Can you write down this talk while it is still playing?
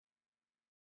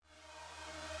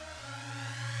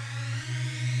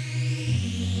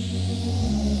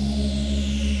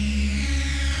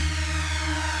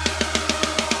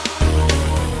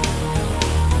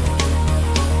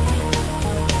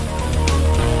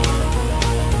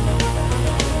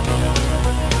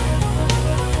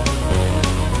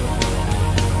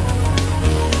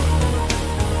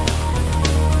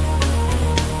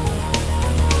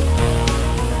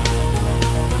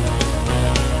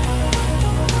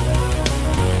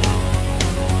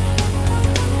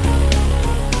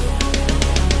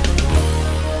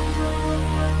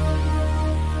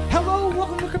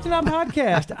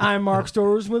Podcast. I'm Mark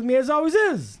Storrs. With me, as always,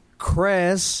 is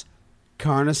Chris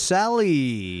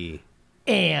Carnicelli.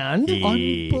 and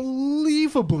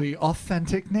Unbelievably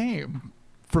authentic name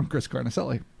from Chris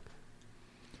Carnicelli.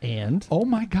 and Oh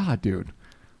my God, dude.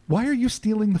 Why are you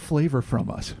stealing the flavor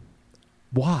from us?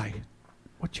 Why?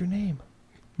 what's your name?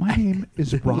 My name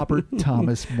is Robert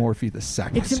Thomas Morphy II.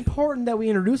 It's important that we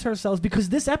introduce ourselves because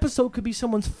this episode could be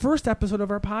someone's first episode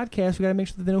of our podcast. We got to make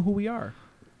sure that they know who we are.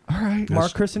 All right.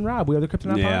 Mark, Chris, and Rob. We are the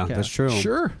Kryptonaut Yeah, Podcast. that's true.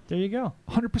 Sure. There you go.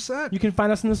 100%. You can find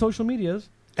us on the social medias,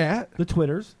 At the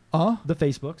Twitters, the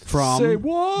Facebooks, From say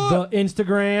what? the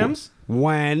Instagrams,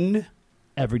 when?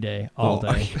 every day, all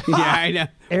day. Yeah, I know.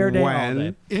 Air day, when? all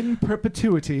day. In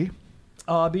perpetuity.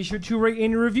 Be sure to rate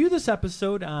and review this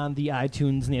episode on the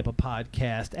iTunes and Apple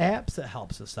Podcast apps. That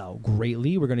helps us out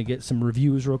greatly. We're going to get some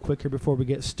reviews real quick here before we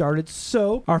get started.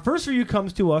 So, our first review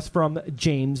comes to us from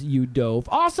James U. Dove.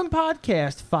 Awesome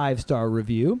podcast, 5-star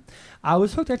review. I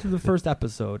was hooked after the first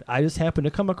episode. I just happened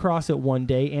to come across it one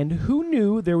day, and who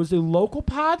knew there was a local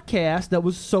podcast that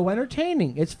was so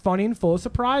entertaining? It's funny and full of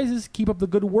surprises. Keep up the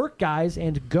good work, guys,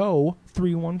 and go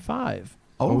 315.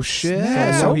 Oh, shit.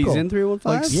 snap. So he's Local. in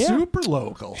 315? Like Yeah. super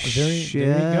local. There you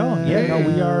go. Yeah, no,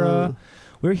 we are.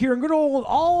 We're here in good old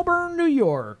Auburn, New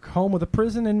York, home of the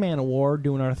prison and man of war,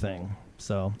 doing our thing.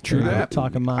 So True that.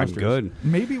 talking I'm monsters. good.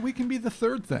 Maybe we can be the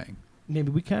third thing. Maybe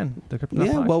we can. The Kryptonaut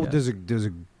Yeah, well, Podcast. there's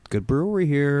a good brewery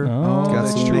here. Oh, Got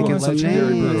that's some, true. making some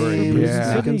Legendary names. brewery.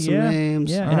 Yeah. Making some Yeah.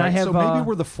 names. Yeah. All And I right, have, so maybe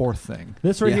we're the fourth thing.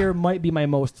 This right Yeah. here might be my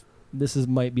most.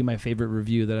 Might be my favorite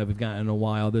review that I've gotten in a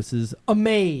while. This is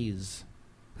Amaze.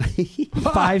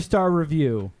 5-star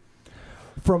review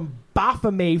from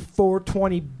Baphomet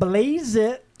 420 Blaze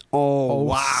It. Oh,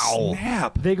 wow.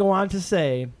 Snap. They go on to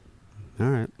say, All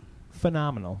right.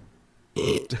 phenomenal.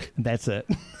 That's it.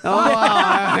 Oh,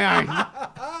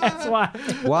 That's why.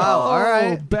 wow. All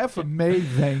right. Baphomet,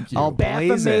 thank you. I'll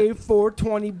blaze Baphomet it.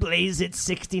 420 Blaze It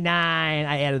 69.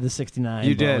 I added the 69.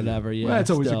 You but did. Whatever. Yeah, Well, that's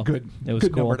always still. a good It was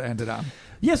good cool. number to end it on.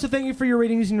 Yeah, so thank you for your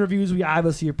ratings and reviews. We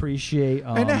obviously appreciate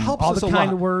And it helps all us the a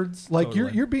kind lot. of words. Like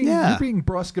Totally. you're being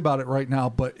brusque about it right now,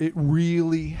 but it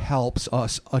really helps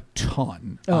us a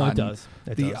ton. Oh, on it does.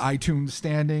 It the does. iTunes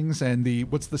standings and the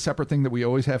what's the separate thing that we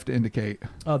always have to indicate?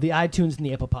 The iTunes and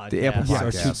the Apple Podcast. The Apple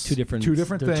are Podcast. two different They're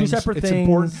things. Two separate it's things.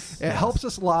 important. It Yes. helps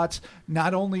us lots,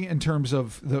 not only in terms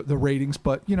of the ratings,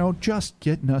 but just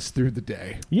getting us through the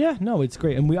day. Yeah, no, it's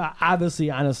great. And we obviously,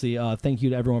 honestly, thank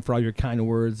you to everyone for all your kind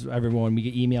words. Everyone, we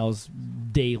get emails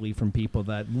daily from people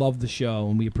that love the show,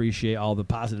 and we appreciate all the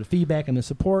positive feedback and the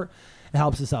support. It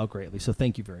helps us out greatly. So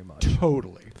thank you very much.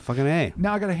 Totally. Fucking A.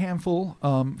 Now I got a handful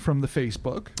from the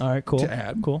Facebook. All right, cool. To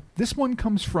add. Cool. This one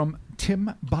comes from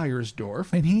Tim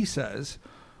Beiersdorf, and he says,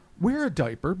 "Wear a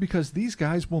diaper because these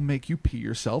guys will make you pee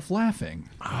yourself laughing.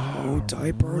 Oh,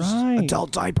 diapers. Right.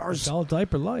 Adult diapers. Adult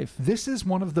diaper life. This is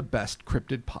one of the best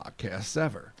cryptid podcasts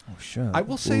ever. Oh, sure. I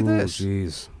will say Ooh, this.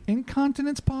 jeez.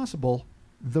 Incontinence possible,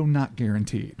 though not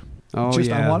guaranteed. Oh, I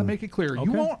yeah. want to make it clear. Okay.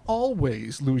 You won't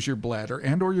always lose your bladder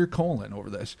and or your colon over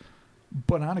this,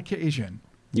 but on occasion,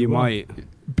 You might.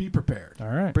 be prepared." All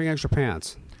right. Bring extra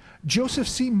pants. Joseph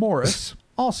C. Morris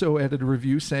also added a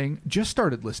review saying, "Just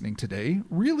started listening today.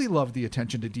 Really love the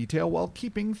attention to detail while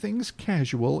keeping things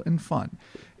casual and fun.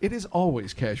 It is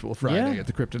always Casual Friday Yeah. at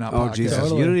the Kryptonaut Oh, Podcast. Jesus.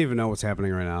 Totally. You don't even know what's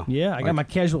happening right now. Yeah, I got my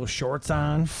casual shorts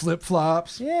on.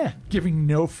 Flip-flops. Yeah. Giving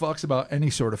no fucks about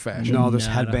any sort of fashion. No, there's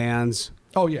Nada. headbands.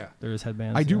 Oh, yeah. There is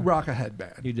headbands. I do yeah. rock a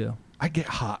headband. You do. I get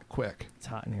hot quick. It's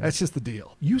hot in here. That's just the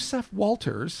deal. Yusef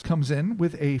Walters comes in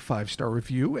with a 5-star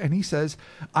review, and he says,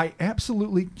 "I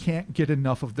absolutely can't get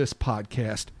enough of this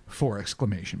podcast, 4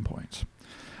 exclamation points.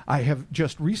 I have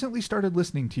just recently started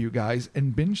listening to you guys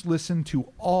and binge listened to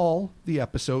all the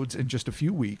episodes in just a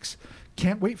few weeks.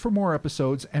 Can't wait for more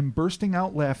episodes and bursting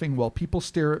out laughing while people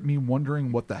stare at me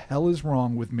wondering what the hell is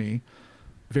wrong with me.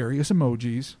 Various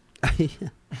emojis.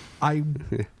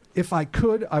 If I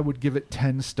could, I would give it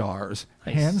 10 stars.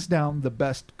 Nice. Hands down, the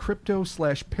best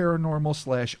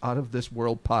crypto/paranormal/ out of this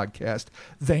world podcast.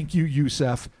 Thank you,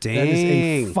 Yusef. That is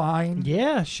a Dang. fine,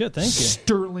 Yeah, shit, thank you.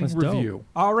 sterling That's dope. review.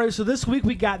 All right, so this week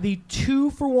we got the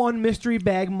 2-for-1 Mystery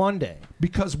Bag Monday.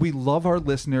 Because we love our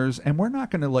listeners, and we're not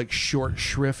going to short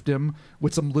shrift them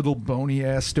with some little bony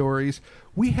ass stories.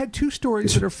 We had 2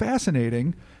 stories that are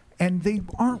fascinating, and they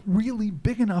aren't really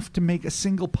big enough to make a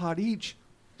single pot each.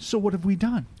 So what have we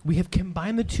done? We have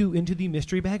combined the 2 into the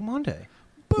Mystery Bag Monday.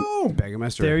 Boom! Bag of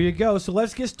mystery. There you go. So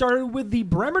let's get started with the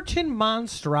Bremerton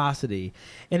Monstrosity.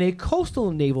 In a coastal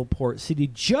naval port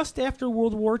city just after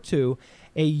World War II,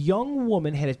 a young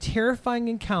woman had a terrifying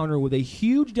encounter with a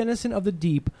huge denizen of the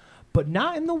deep, but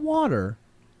not in the water,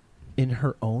 in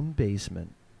her own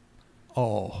basement.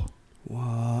 Oh.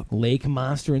 What? Lake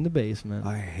monster in the basement.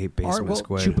 I hate basement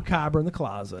squid. Chupacabra in the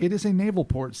closet. It is a naval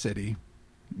port city,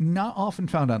 not often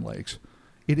found on lakes.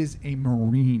 It is a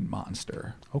marine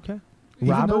monster. Okay.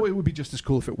 Even though it would be just as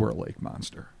cool if it were a lake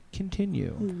monster.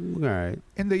 Continue. All right.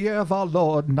 In the year of our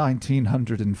Lord,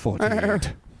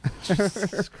 1948,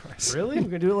 Jesus Christ. Really? We're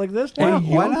going to do it like this? a now?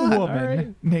 young woman All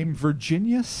right. named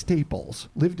Virginia Staples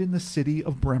lived in the city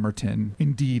of Bremerton,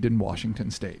 indeed in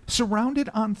Washington State. Surrounded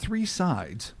on 3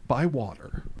 sides by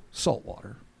water, salt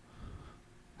water.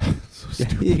 So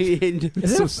stupid.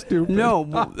 so stupid. No,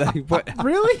 but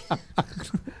Really?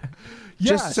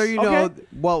 just so you know,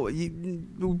 well,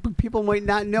 people might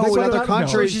not know That's in what other I don't know.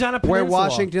 countries She's on a where peninsula.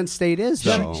 Washington State is.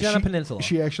 She's Though. on a peninsula.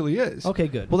 She actually is. Okay,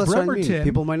 good. Well, that's what I mean. Bremerton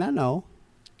People might not know.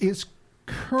 is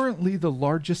currently the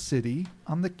largest city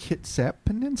on the Kitsap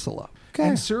Peninsula Okay.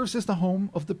 and serves as the home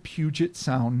of the Puget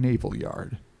Sound Naval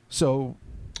Yard. So,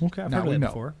 Okay, I've now heard we of that know.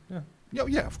 before. Yeah,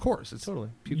 yeah, of course. It's totally.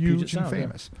 huge Puget and Sound, yeah.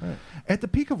 famous. Right. At the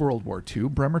peak of World War II,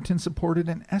 Bremerton supported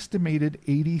an estimated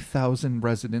 80,000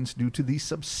 residents due to the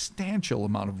substantial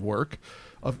amount of work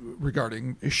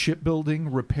regarding shipbuilding,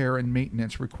 repair, and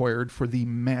maintenance required for the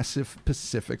massive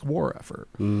Pacific War effort.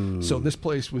 So this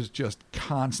place was just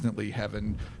constantly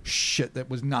having shit that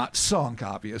was not sunk,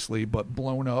 obviously, but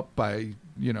blown up by,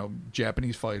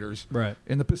 Japanese fighters Right.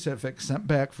 in the Pacific, sent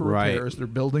back for Right. repairs. They're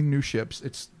building new ships.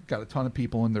 It's got a ton of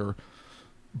people and they're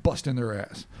busting their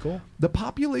ass. Cool. The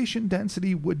population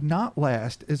density would not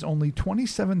last, as only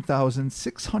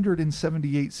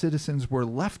 27,678 citizens were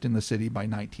left in the city by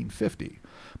 1950.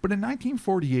 But in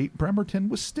 1948, Bremerton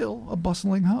was still a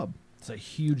bustling hub It's a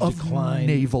huge of decline.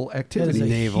 naval That is activity. a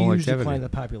Naval huge activity. decline in the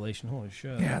population. Holy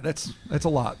shit. Yeah, that's a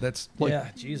lot. That's like yeah,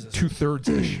 Jesus.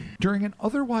 2/3-ish. During an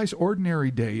otherwise ordinary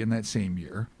day in that same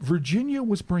year, Virginia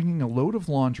was bringing a load of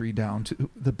laundry down to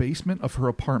the basement of her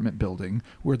apartment building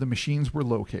where the machines were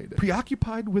located.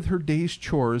 Preoccupied with her day's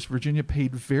chores, Virginia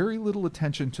paid very little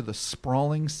attention to the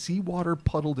sprawling,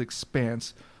 seawater-puddled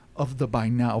expanse of the by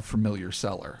now familiar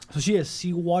cellar. So she has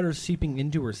seawater seeping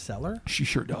into her cellar? She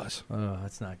sure does. Oh,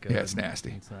 that's not good. Yeah, it's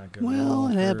nasty. It's not good. Well,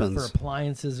 it for, happens. For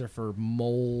appliances or for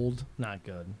mold, not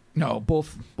good. No,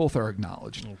 both are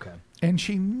acknowledged. Okay. And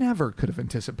she never could have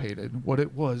anticipated what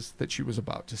it was that she was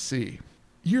about to see.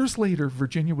 Years later,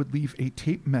 Virginia would leave a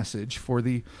tape message for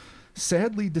the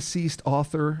sadly deceased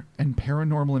author and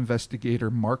paranormal investigator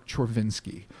Mark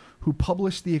Chorvinsky, who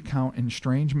published the account in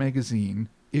Strange Magazine,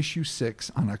 issue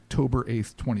 6, on October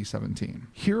 8th, 2017.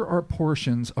 Here are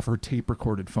portions of her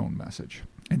tape-recorded phone message.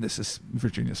 And this is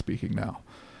Virginia speaking now.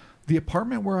 The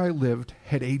apartment where I lived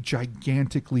had a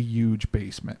gigantically huge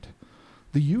basement.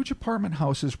 The huge apartment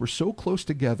houses were so close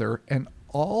together and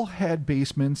all had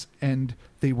basements, and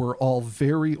they were all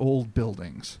very old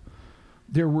buildings.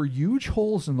 There were huge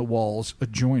holes in the walls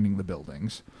adjoining the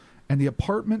buildings, and the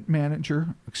apartment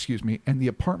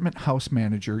house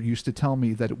manager used to tell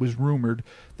me that it was rumored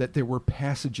that there were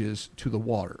passages to the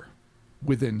water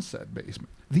within said basement.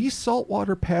 These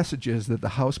saltwater passages that the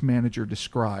house manager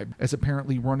described as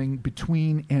apparently running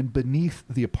between and beneath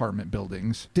the apartment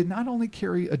buildings did not only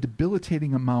carry a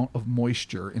debilitating amount of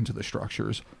moisture into the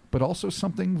structures, but also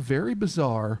something very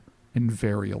bizarre and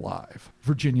very alive.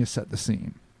 Virginia set the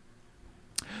scene.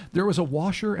 There was a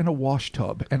washer and a wash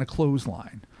tub and a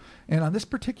clothesline. And on this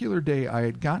particular day, I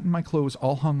had gotten my clothes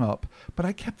all hung up, but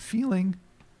I kept feeling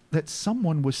that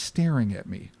someone was staring at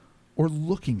me or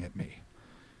looking at me.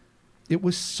 It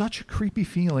was such a creepy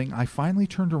feeling, I finally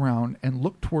turned around and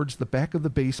looked towards the back of the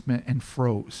basement and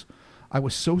froze. I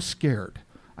was so scared.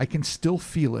 I can still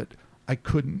feel it. I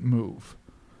couldn't move.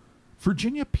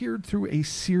 Virginia peered through a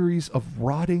series of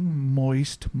rotting,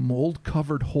 moist,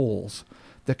 mold-covered holes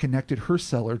that connected her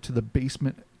cellar to the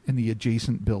basement in the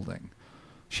adjacent building.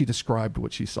 She described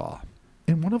what she saw.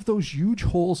 In one of those huge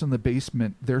holes in the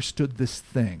basement, there stood this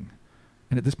thing.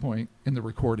 And at this point in the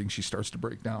recording, she starts to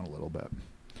break down a little bit.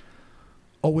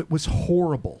 Oh, it was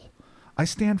horrible. I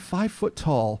stand 5 foot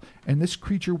tall, and this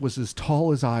creature was as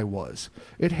tall as I was.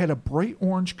 It had a bright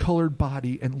orange-colored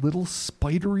body and little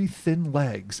spidery thin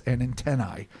legs and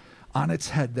antennae on its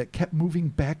head that kept moving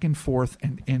back and forth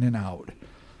and in and out.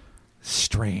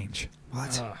 Strange.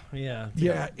 What? Yeah,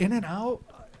 in and out.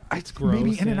 It's gross,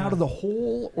 maybe in and yeah. out of the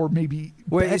hole, or maybe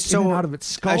Wait, back so in and out of its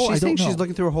skull. She's I don't saying know. she's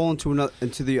looking through a hole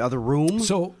into the other room?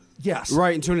 So, yes.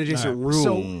 Right, into an adjacent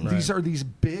room. So these are these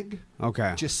big,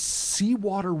 Okay. just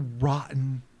seawater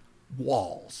rotten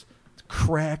walls. It's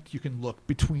cracked. You can look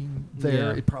between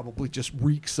there. Yeah. It probably just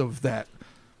reeks of that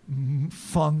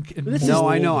funk and But this mold. No,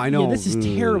 I know. Yeah, this is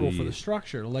terrible for the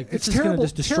structure. Like, this It's is gonna terrible,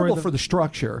 just destroy terrible the for the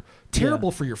structure.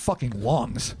 Terrible for your fucking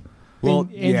lungs. Well,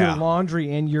 and your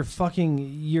laundry and your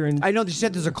fucking I know. You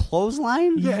said there's a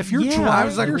clothesline. Yeah, if you're drying I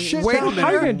was like, your shit wait a down, minute. how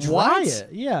are you gonna dry What? it?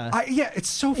 Yeah, it's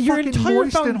so your fucking entire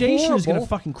moist and foundation is gonna horrible.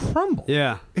 fucking crumble.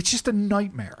 Yeah. It's just a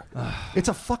nightmare. It's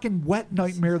a fucking wet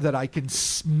nightmare that I can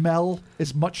smell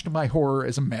as much to my horror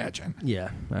as imagine. Yeah.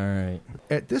 All right.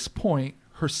 At this point,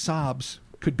 her sobs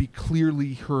could be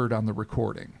clearly heard on the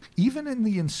recording. Even in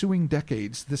the ensuing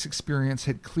decades, this experience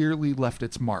had clearly left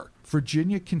its mark.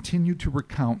 Virginia continued to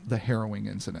recount the harrowing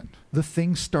incident. The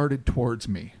thing started towards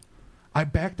me. I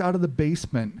backed out of the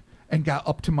basement and got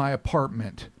up to my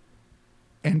apartment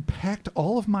and packed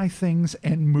all of my things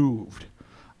and moved.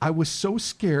 I was so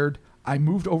scared, I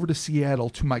moved over to Seattle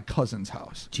to my cousin's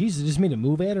house. Jesus, just made a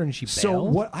move at her and she bailed? So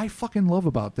what I fucking love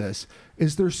about this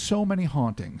is there's so many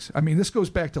hauntings. I mean, this goes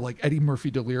back to like Eddie Murphy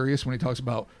Delirious when he talks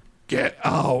about get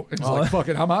out. And he's like, fuck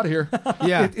it, I'm out of here.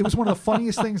 Yeah. It was one of the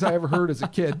funniest things I ever heard as a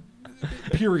kid.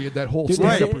 Period. That whole Dude,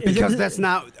 stand-up right. routine. Because that's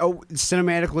not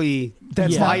cinematically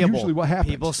That's not viable. usually what happens.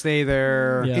 People stay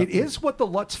there. Yeah. It is what the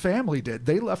Lutz family did.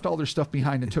 They left all their stuff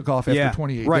behind and took off after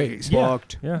 28 days.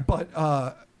 Booked. Yeah.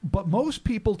 But most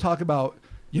people talk about,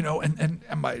 you know, and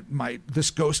my this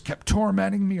ghost kept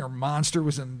tormenting me, or monster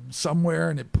was in somewhere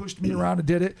and it pushed me around and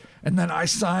did it, and then I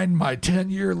signed my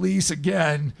 10-year lease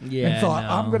again and thought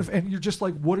I'm gonna. And you're just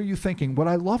like, what are you thinking? What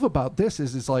I love about this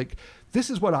is like, this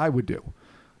is what I would do.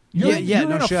 You're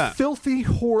no in a shit. filthy,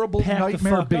 horrible Pack the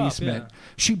nightmare fuck up, basement. yeah.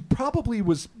 She probably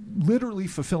was literally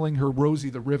fulfilling her Rosie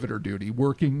the Riveter duty,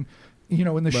 working, you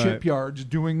know, in the shipyards,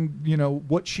 doing, you know,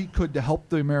 what she could to help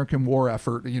the American war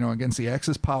effort, you know, against the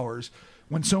Axis powers.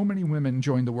 When so many women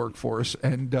joined the workforce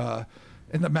and the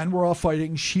men were all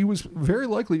fighting, she was very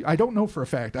likely, I don't know for a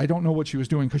fact, I don't know what she was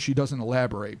doing because she doesn't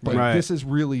elaborate, but this is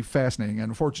really fascinating.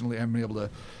 And unfortunately, I haven't been able to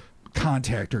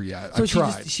contact her yet. So I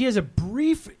tried. she has a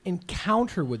brief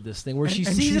encounter with this thing where she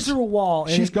and sees it she's- through a wall.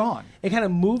 And she's gone. It kind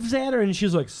of moves at her, and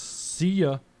she's like, "See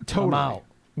ya, Totally. I'm out."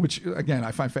 Which, again,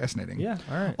 I find fascinating. Yeah,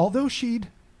 all right. Although she'd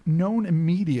known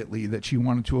immediately that she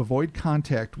wanted to avoid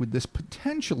contact with this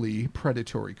potentially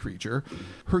predatory creature,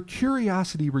 her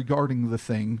curiosity regarding the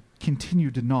thing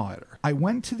continued to gnaw at her. I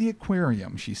went to the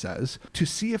aquarium, she says, to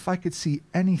see if I could see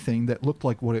anything that looked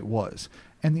like what it was.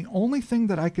 And the only thing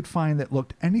that I could find that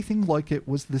looked anything like it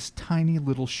was this tiny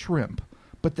little shrimp.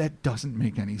 But that doesn't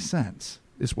make any sense,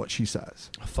 is what she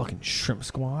says. A fucking shrimp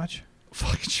squatch.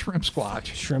 Fucking shrimp squatch.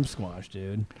 Shrimp squatch,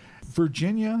 dude.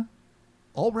 Virginia,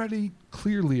 already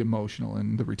clearly emotional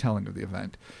in the retelling of the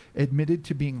event, admitted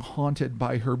to being haunted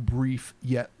by her brief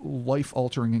yet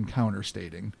life-altering encounter,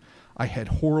 stating, I had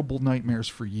horrible nightmares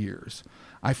for years.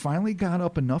 I finally got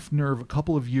up enough nerve a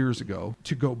couple of years ago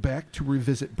to go back to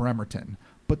revisit Bremerton,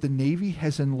 but the Navy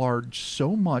has enlarged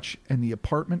so much and the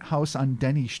apartment house on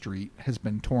Denny Street has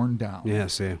been torn down. Yeah,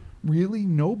 see. Really,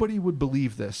 nobody would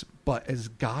believe this, but as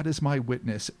God is my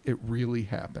witness, it really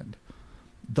happened.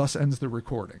 Thus ends the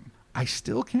recording. I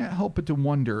still can't help but to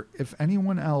wonder if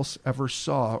anyone else ever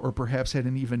saw or perhaps had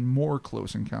an even more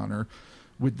close encounter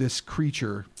with this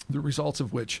creature, the results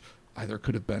of which either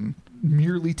could have been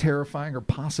merely terrifying or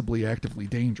possibly actively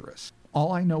dangerous.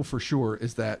 All I know for sure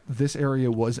is that this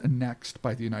area was annexed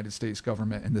by the United States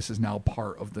government, and this is now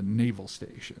part of the naval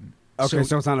station. Okay,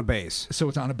 so it's on a base. So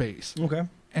it's on a base. Okay.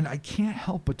 And I can't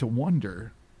help but to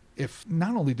wonder if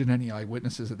not only did any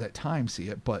eyewitnesses at that time see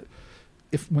it, but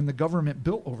if when the government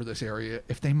built over this area,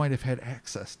 if they might have had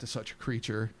access to such a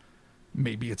creature.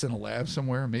 Maybe it's in a lab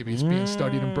somewhere. Maybe it's being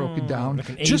studied and broken down. Like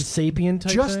an ape sapien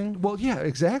type thing? Well, yeah,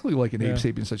 exactly like an ape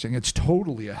sapien such thing. It's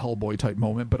totally a Hellboy type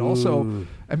moment. But also,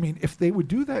 I mean, if they would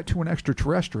do that to an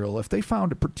extraterrestrial, if they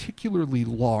found a particularly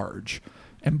large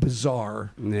and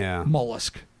bizarre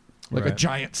mollusk, like a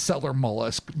giant cellar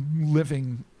mollusk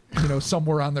living, you know,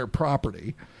 somewhere on their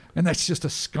property. And that's just a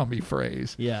scummy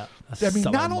phrase. Yeah. I mean,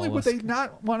 not only would they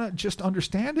not want to just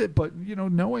understand it, but, you know,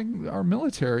 knowing our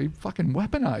military, fucking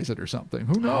weaponize it or something.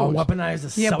 Who knows?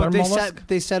 Weaponize the Yeah, cellar but mollusk?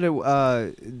 they said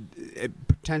it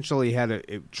potentially had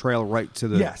a trail right to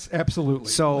the... Yes, absolutely.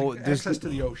 So like access to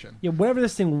the ocean. Yeah, whatever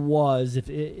this thing was, if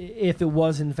it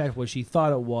was in fact what she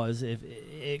thought it was, if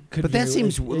it could. But that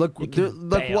seems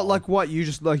like what you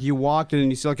just like you walked in and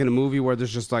you see like in a movie where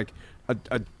there's just like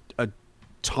a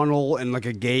tunnel and like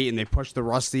a gate and they push the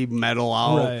rusty metal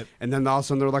out and then all of a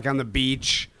sudden they're like on the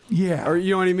beach. Yeah. Or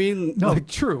you know what I mean? No, like,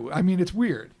 true. I mean, it's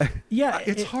weird. Yeah.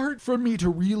 It's hard for me to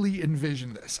really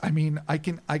envision this. I mean, I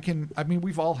mean,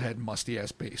 we've all had musty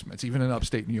ass basements, even in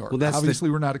upstate New York. Well,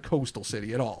 obviously we're not a coastal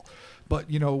city at all. But,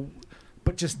 you know,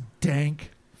 just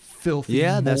dank, filthy,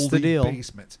 that's the moldy deal.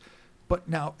 basements. But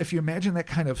now, if you imagine that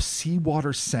kind of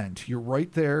seawater scent, you're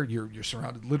right there. You're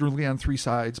surrounded literally on three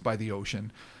sides by the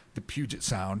ocean, the Puget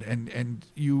Sound, and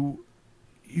you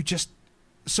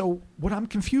So what I'm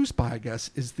confused by, I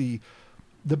guess, is the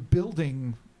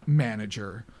building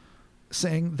manager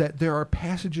saying that there are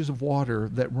passages of water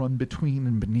that run between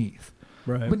and beneath.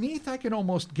 Right. Beneath, I can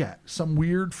almost get some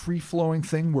weird free-flowing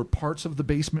thing where parts of the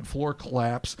basement floor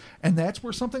collapse, and that's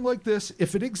where something like this,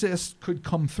 if it exists, could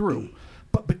come through.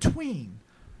 But between,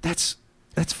 that's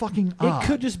fucking odd. It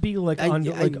could just be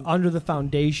under the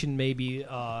foundation. Maybe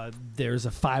there's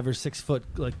a 5 or 6 foot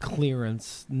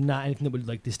clearance, not anything that would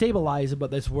destabilize it, but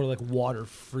that's where water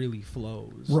freely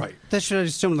flows. Right. That should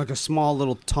assume a small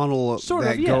little tunnel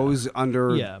goes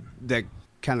under. Yeah. That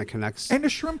kind of connects. And a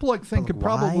shrimp-like thing could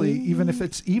probably, even if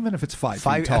it's 5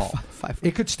 feet tall,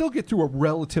 it could still get through a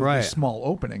relatively small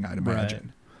opening, I'd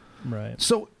imagine. Right.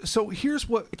 So here's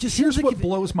what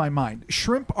blows my mind.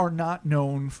 Shrimp are not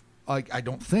known, I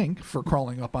don't think, for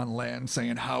crawling up on land,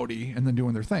 saying howdy, and then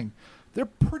doing their thing. They're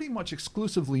pretty much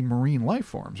exclusively marine life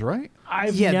forms, right?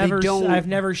 I've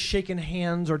never shaken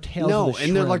hands or tails. No, with a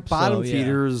and they're shrimp, bottom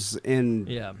feeders.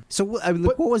 And so,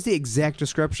 what was the exact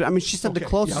description? I mean, she said the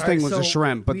closest thing was a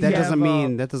shrimp, but that doesn't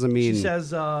mean. She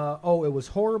says, it was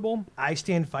horrible. I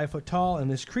stand 5 foot tall,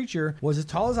 and this creature was as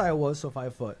tall as I was, so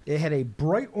 5 foot. It had a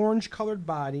bright orange colored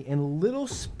body and little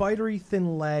spidery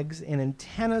thin legs and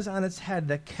antennas on its head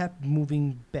that kept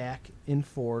moving back and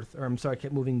forth,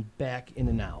 kept moving back in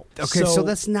and out. Okay, so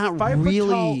that's not 5 really foot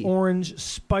tall, orange,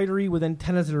 spidery with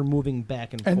antennas that are moving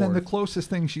back and forth. And then the closest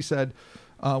thing she said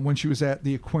when she was at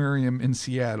the aquarium in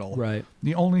Seattle, right?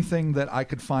 The only thing that I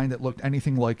could find that looked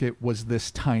anything like it was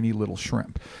this tiny little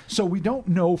shrimp. So we don't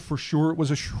know for sure it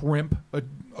was a shrimp, a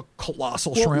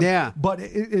colossal shrimp. Yeah, but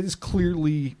it is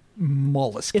clearly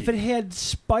mollusky. If it had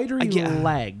spidery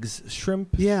legs,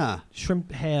 shrimp have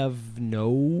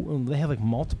they have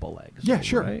multiple legs. Yeah, right?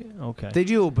 sure. Right? Okay. They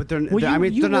do, but they're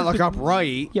not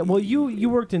upright. Yeah, well you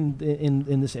worked in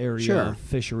this area, sure.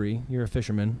 Fishery. You're a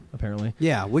fisherman, apparently.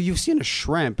 Yeah, well you've seen a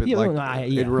shrimp in real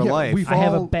life. I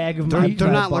have a bag of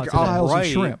they're not upright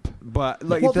shrimp, but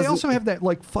they also have that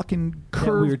fucking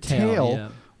curved weird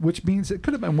tail. Which means it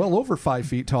could have been well over 5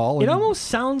 feet tall. It almost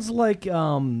sounds like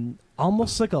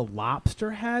almost like a lobster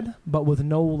head, but with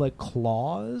no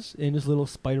claws and just little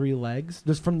spidery legs,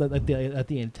 just from the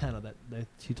antenna that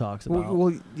she talks about.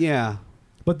 Well, yeah.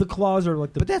 But the claws are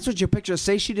But that's what you picture.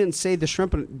 Say she didn't say the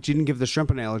shrimp. She didn't give the shrimp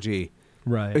analogy.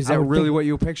 Right. Is that really what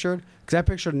you pictured? Because I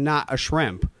pictured not a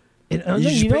shrimp.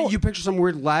 You picture some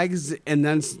weird legs and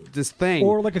then this thing,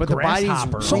 or like a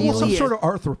grasshopper, some sort of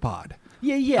arthropod.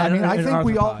 Yeah. I mean, I think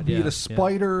we all, be it a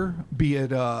spider, be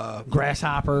it a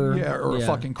grasshopper, or a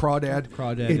fucking crawdad.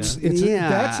 It's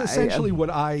that's essentially what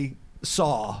I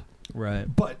saw. Right.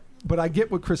 But I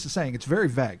get what Chris is saying. It's very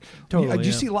vague. Totally.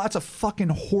 You see lots of fucking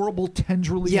horrible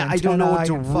tendrily I don't know what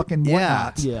to fucking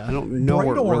whatnots. Yeah. I don't know Bright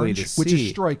what really orange, to see. which is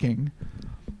striking.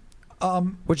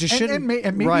 Which is and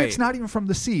maybe it's not even from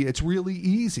the sea. It's really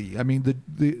easy. I mean,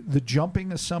 the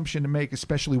jumping assumption to make,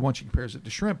 especially once she compares it to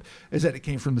shrimp, is that it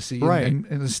came from the sea, right?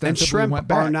 And shrimp went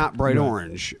back. are not bright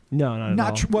orange. No,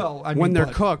 not at all. When they're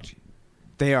cooked,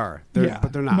 they are.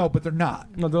 But they're not. No, but they're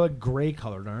not. No, they're gray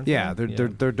colored, aren't they? Yeah,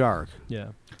 they're dark. Yeah.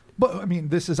 But I mean,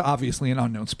 this is obviously an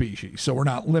unknown species, so we're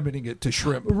not limiting it to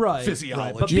shrimp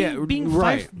physiology. But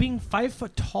being 5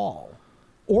 foot tall,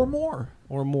 or more.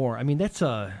 I mean, that's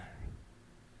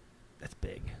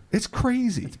big. It's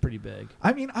crazy. It's pretty big.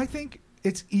 I mean, I think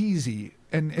it's easy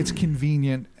and it's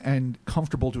convenient and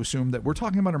comfortable to assume that we're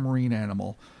talking about a marine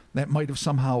animal that might have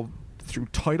somehow, through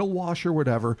tidal wash or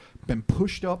whatever, been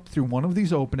pushed up through one of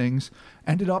these openings,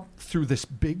 ended up through this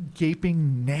big,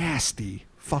 gaping, nasty,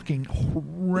 fucking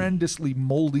horrendously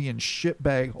moldy and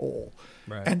shitbag hole.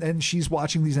 Right. And then she's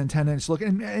watching these antennas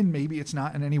looking, and maybe it's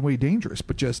not in any way dangerous,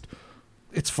 but just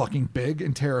it's fucking big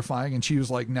and terrifying. And she was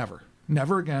like,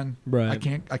 Never again. Right.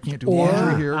 I can't do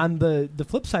laundry here. On the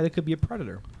flip side, it could be a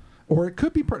predator. Or it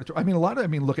could be predator. I mean,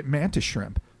 look at mantis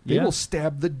shrimp. They will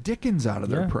stab the dickens out of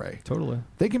their prey. Totally.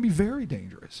 They can be very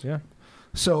dangerous. Yeah.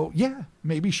 So,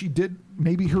 maybe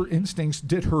her instincts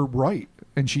did her right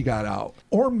and she got out.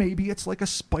 Or maybe it's like a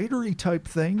spidery type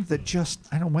thing that just,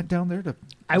 went down there to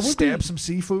stab some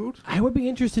seafood. I would be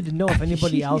interested to know if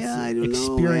anybody else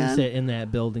experienced it in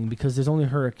that building, because there's only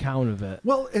her account of it.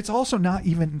 Well, it's also not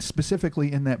even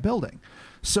specifically in that building.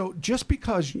 So just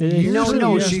because she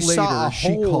later, saw a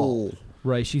she called.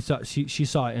 Right, she saw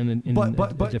it in a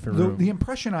different room. The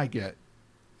impression I get,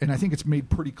 and I think it's made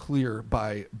pretty clear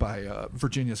by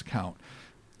Virginia's account,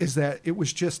 is that it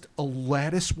was just a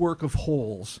lattice work of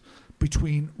holes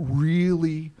between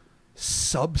really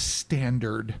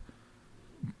substandard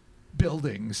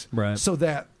buildings, right? So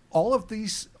that all of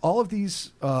these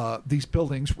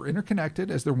buildings were interconnected,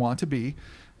 as they're wont to be,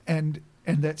 and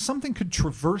and that something could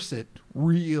traverse it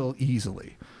real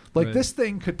easily. Like Right. this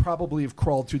thing could probably have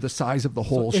crawled through the size of the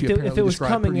hole. So She if it was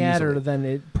coming at her, easily. then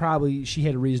it probably she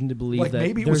had a reason to believe Like that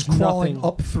maybe it was there's crawling nothing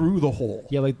up through the hole.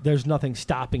 Yeah, like there's nothing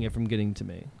stopping it from getting to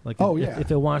me. Like,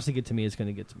 if it wants to get to me, it's going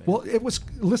to get to me. Well, it was.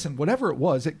 Listen, whatever it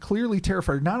was, it clearly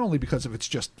terrified her. Not only because of its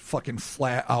just fucking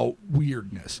flat out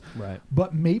weirdness, right?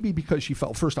 But maybe because she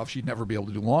felt, first off, she'd never be able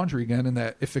to do laundry again, and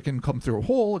that if it can come through a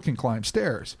hole, it can climb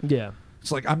stairs. Yeah,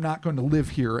 it's like I'm not going to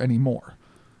live here anymore.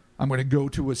 I'm going to go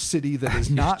to a city that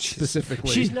is not specifically.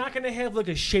 She's not going to have like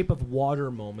a Shape of Water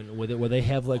moment with it, where they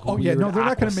have like. Oh weird yeah, no, they're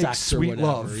not going to make aqua sex or sweet whatever.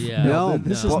 love. Yeah, no,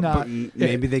 this is not.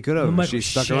 Maybe they could have. She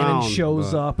stuck Shannon around.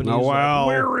 shows up and he's like, well.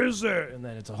 "Where is it?" And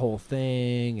then it's a whole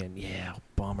thing, and yeah,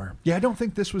 bummer. Yeah, I don't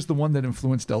think this was the one that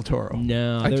influenced Del Toro.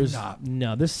 No, I do not.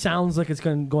 No, this sounds like it's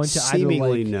going to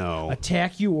Seemingly either no.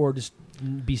 attack you or just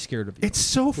be scared of you. It's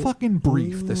so fucking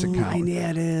brief, this account. Yeah,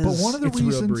 it is. But one of the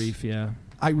reasons real brief, yeah.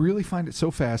 I really find it so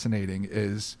fascinating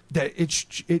is that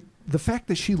the fact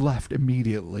that she left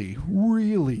immediately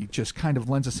really just kind of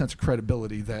lends a sense of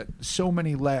credibility that so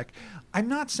many lack. I'm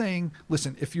not saying,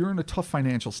 listen, if you're in a tough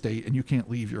financial state and you can't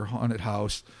leave your haunted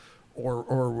house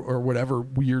or whatever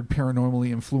weird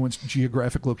paranormally influenced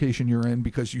geographic location you're in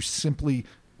because you simply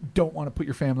don't want to put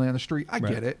your family on the street, I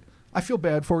get it. I feel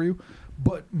bad for you.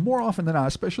 But more often than not,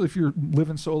 especially if you're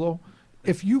living solo,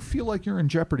 if you feel like you're in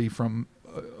jeopardy from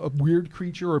a weird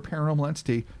creature or a paranormal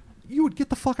entity, you would get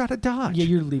the fuck out of Dodge. Yeah,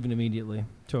 you're leaving immediately.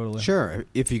 Totally. Sure,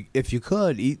 if you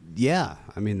could, yeah.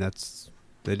 I mean, that's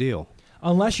the deal.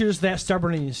 Unless you're just that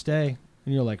stubborn and you stay,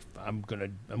 and you're like, I'm gonna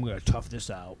tough this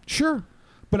out. Sure,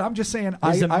 but I'm just saying,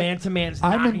 there's a man-to-man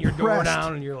knocking your door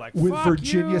down, and you're like, with fuck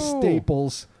Virginia you.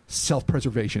 Staples'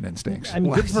 self-preservation instincts. I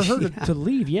mean, good for her to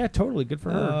leave. Yeah, totally, good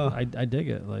for her. I dig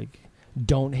it. Like,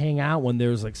 don't hang out when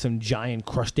there's like some giant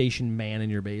crustacean man in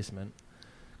your basement.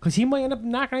 Because he might end up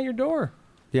knocking on your door.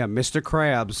 Yeah, Mr.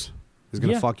 Krabs is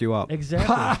going to fuck you up.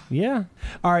 Exactly. Yeah.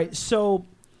 All right, so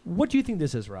what do you think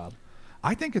this is, Rob?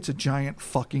 I think it's a giant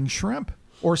fucking shrimp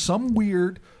or some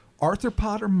weird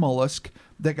arthropod or mollusk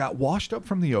that got washed up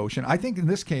from the ocean. I think in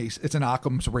this case, it's an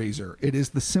Occam's razor. It is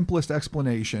the simplest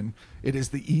explanation. It is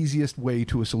the easiest way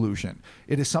to a solution.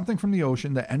 It is something from the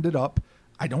ocean that ended up,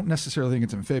 I don't necessarily think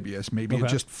it's amphibious. Maybe it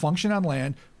just functioned on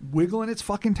land, wiggling its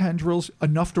fucking tendrils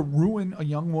enough to ruin a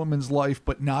young woman's life,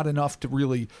 but not enough to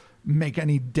really make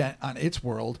any dent on its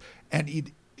world.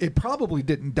 And it probably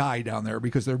didn't die down there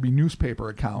because there'd be newspaper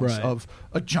accounts of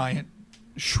a giant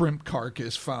shrimp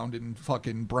carcass found in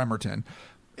fucking Bremerton.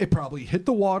 It probably hit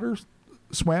the water,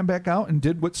 swam back out, and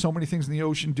did what so many things in the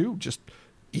ocean do: just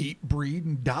eat, breed,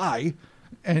 and die.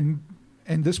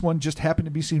 And this one just happened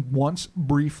to be seen once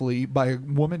briefly by a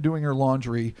woman doing her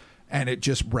laundry, and it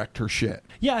just wrecked her shit.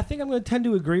 Yeah, I think I'm going to tend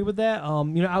to agree with that.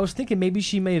 I was thinking maybe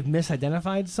she may have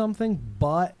misidentified something,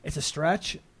 but it's a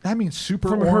stretch. I mean, super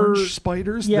from orange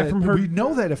spiders. Yeah, from her. We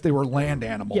know that if they were land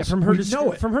animals. Yeah, from her.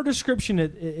 know it. From her description,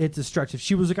 it's a stretch. If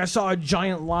she was like, "I saw a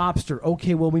giant lobster,"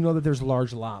 okay, well, we know that there's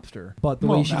large lobster. But the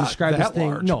way she described this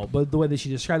thing, but the way that she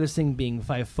described this thing being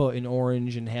 5 foot and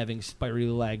orange and having spidery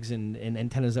legs and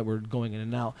antennas that were going in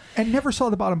and out, and never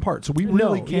saw the bottom part, so we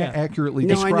really can't accurately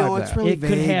describe that. It's really it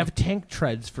could have tank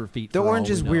treads for feet. The orange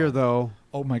is weird, though.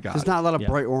 Oh my god, there's not a lot of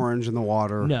bright orange in the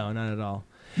water. No, not at all.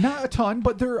 Not a ton,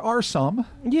 but there are some.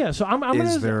 Yeah, so I'm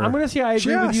gonna say I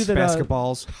agree with you that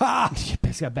basketballs.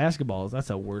 Basketballs. That's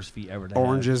the worst feat ever to have.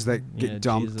 Oranges that get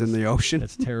dumped in the ocean.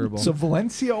 That's terrible. So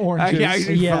Valencia oranges.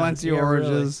 Valencia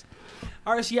oranges. Really.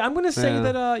 All right, so I'm going to say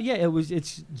that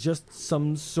it's just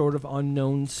some sort of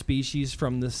unknown species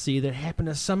from the sea that happened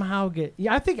to somehow get.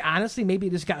 Yeah, I think honestly maybe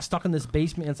it just got stuck in this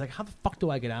basement. And it's like, how the fuck do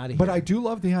I get out of here? But I do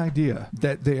love the idea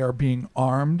that they are being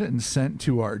armed and sent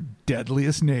to our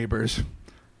deadliest neighbors.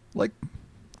 Like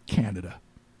Canada.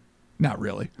 Not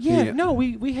really. Yeah, no,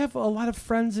 we have a lot of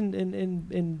friends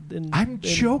in I'm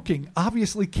joking.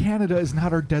 Obviously, Canada is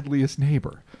not our deadliest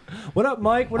neighbor. What up,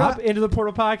 Mike? What up, Into the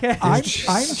Portal Podcast? I'm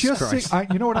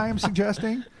just you know what I am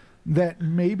suggesting? That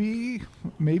maybe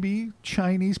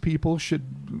Chinese people should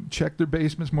check their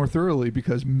basements more thoroughly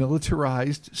because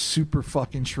militarized super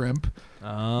fucking shrimp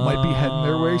might be heading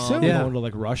their way soon. Yeah, going to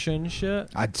like Russia and shit.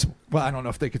 I don't know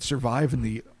if they could survive in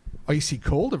the icy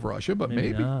cold of Russia, but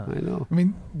maybe. I know. I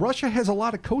mean, Russia has a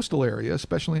lot of coastal area,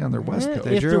 especially on their west coast.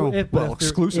 Exclusively on their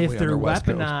west coast. If they're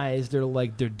weaponized, they're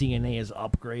like their DNA is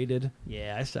upgraded.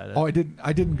 Yeah, I said it. Oh, I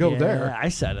didn't go there. Yeah, I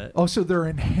said it. Oh, so they're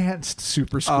enhanced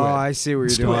super squid. Oh, I see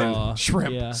what you're doing.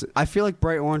 Shrimp. Yeah. I feel like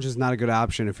bright orange is not a good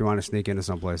option if you want to sneak into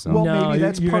someplace. Well, maybe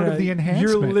that's part of the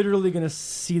enhancement. You're literally going to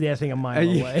see that thing a mile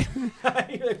away.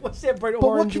 Like, what's that bright But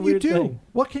orange what can you weird do? thing?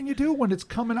 What can you do when it's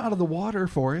coming out of the water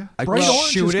for you? I Bright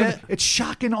orange shoot is it. It's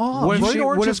shocking off. What if Bright she,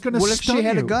 orange what is if, going to what if stun she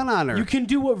had you. a gun on her? You can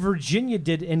do what Virginia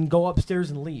did and go upstairs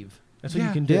and leave. That's what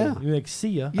you can do. Yeah. You're like, see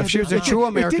ya. Yeah, if she was a true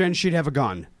American, she'd have a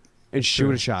gun, and she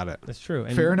would have shot it. That's true.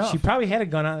 And Fair enough. She probably had a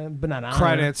gun on, but not on her.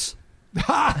 Credits.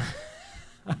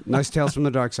 Nice Tales from the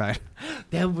Dark Side.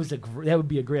 That would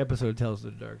be a great episode of Tales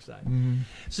of the Dark Side.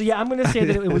 So yeah, I'm going to say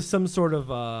that it was some sort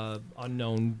of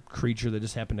unknown creature that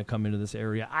just happened to come into this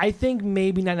area. I think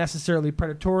maybe not necessarily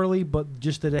predatorily, but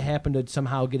just that it happened to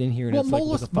somehow get in here. And it's like,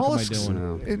 what the fuck am I doing?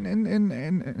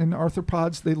 And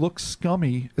arthropods, they look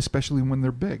scummy, especially when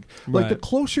they're big. Like the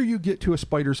closer you get to a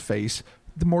spider's face,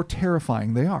 the more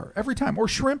terrifying they are every time. Or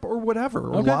shrimp or whatever.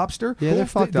 Or lobster. Yeah, they're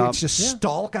fucked up. It's just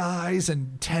stalk eyes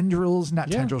and tendrils. Not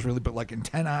tendrils really, but like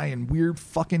antennae and weird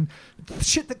fucking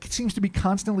shit that seems to be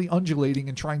constantly undulating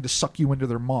and trying to suck you into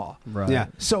their maw. Right. Yeah.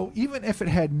 So even if it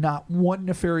had not one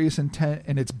nefarious intent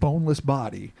in its boneless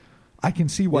body, I can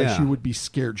see why she would be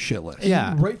scared shitless.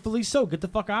 Yeah. And rightfully so. Get the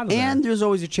fuck out of there. And there's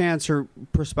always a chance her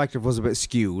perspective was a bit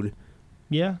skewed.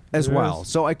 Yeah. As well.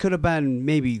 So it could have been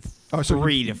maybe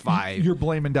 3 to 5. You're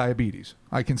blaming diabetes.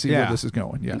 I can see where this is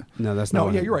going. Yeah. No, that's not.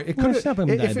 No, yeah, you're right. It could it's not have,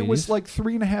 blaming if it was diabetes.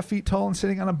 like 3.5 feet tall and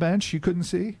sitting on a bench, you couldn't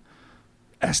see.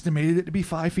 Estimated it to be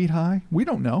 5 feet high. We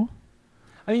don't know.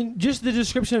 I mean, just the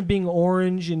description of being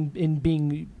orange and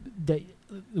being that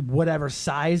whatever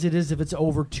size it is, if it's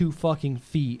over 2 fucking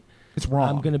feet, it's wrong.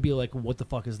 I'm gonna be like, what the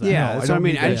fuck is that? Yeah, No, so I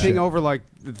mean, need that anything shit. over like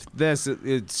this,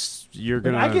 you're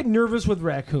gonna. I get nervous with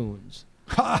raccoons,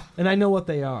 and I know what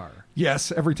they are.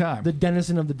 Yes, every time. The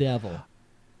denizen of the devil.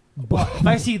 But if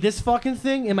I see this fucking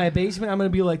thing in my basement, I'm gonna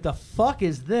be like, the fuck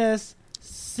is this?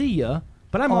 See ya.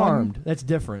 But I'm armed. That's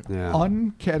different. Yeah.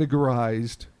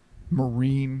 Uncategorized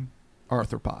marine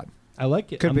arthropod. I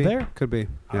like it. Could I'm be. there. Could be.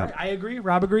 All right, I agree.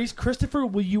 Rob agrees. Christopher,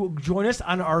 will you join us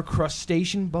on our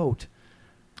crustacean boat?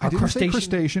 I didn't say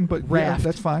crustacean, but raft.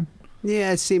 that's fine.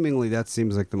 Yeah, seemingly that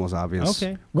seems like the most obvious.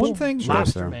 Okay. One thing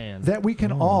Lobster man. that we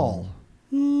can all.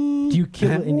 Do you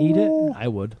kill it and eat it? I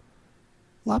would.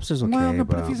 Lobster's okay, Well, no,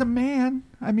 but if he's a man,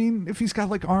 I mean, if he's got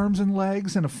like arms and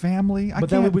legs and a family, I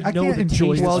can't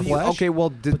enjoy his well, flesh. okay, well,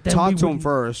 then talk we to him wouldn't-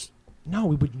 first. No,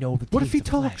 we would know the What taste if he of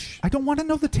talks? flesh. I don't want to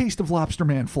know the taste of lobster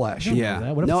man flesh. Yeah. Yeah.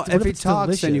 that. What if No, it's- what if he it's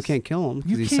talks, then you delicious? can't kill him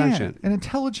because You he's can't. sentient. An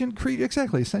intelligent creature,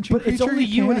 exactly. A sentient But creature. it's only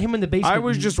you and can't. him in the basement. I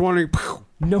was just wondering.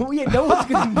 no one's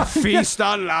gonna Feast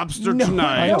on lobster no,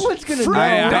 tonight. no one's gonna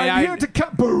Friend, know. I'm here to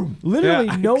cut. Boom. Literally,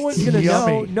 Yeah. no one's gonna know.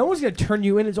 Yummy. No one's gonna turn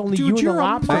you in. It's only Dude, you and the you're a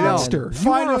lobster. monster. man. You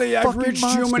Finally, are a I've fucking reached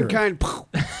monster. humankind.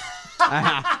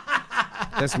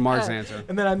 That's Mark's answer.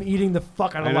 And then I'm eating the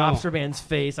fuck out I of know. lobster man's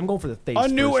face. I'm going for the face. A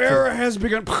new first, too. era has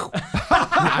begun.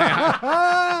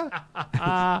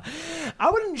 I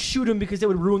wouldn't shoot him because it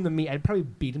would ruin the meat. I'd probably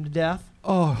beat him to death,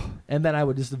 Oh, and then I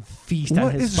would just feast on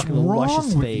what his is fucking luscious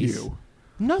wrong with face. you?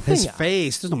 Nothing. His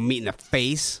face. There's no meat in the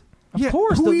face. Of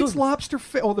course, Who the- eats lobster?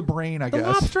 Oh, the brain, I The guess.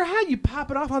 lobster head, you pop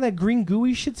it off, all that green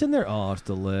gooey shit's in there. Oh, it's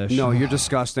delicious. No, you're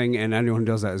disgusting, and anyone who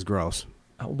does that is gross.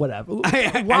 Whatever. Wow.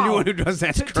 Anyone who does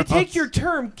that's to gross. take your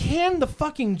term, can the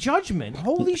fucking judgment.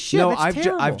 Holy shit, no, that's I've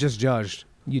terrible. I've just judged.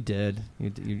 You did.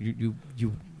 You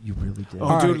really did.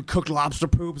 Oh, dude, right. cooked lobster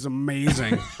poop is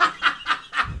amazing. We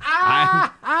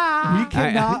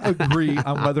cannot agree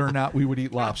on whether or not we would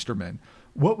eat lobstermen.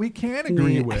 What we can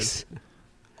agree with,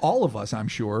 all of us, I'm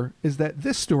sure, is that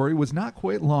this story was not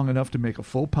quite long enough to make a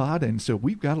full pod, and so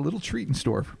we've got a little treat in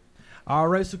store. All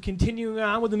right, so continuing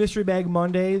on with the Mystery Bag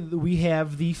Monday, we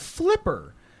have the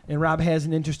Flipper. And Rob has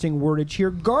an interesting wordage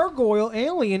here. Gargoyle,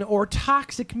 alien, or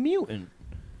toxic mutant.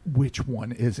 Which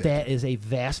one is it? That is a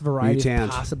vast variety Mutant. of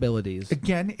possibilities.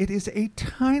 Again, it is a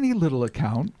tiny little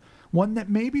account, one that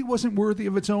maybe wasn't worthy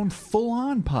of its own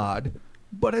full-on pod,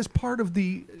 but as part of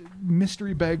the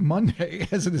Mystery Bag Monday,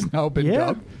 as it has now been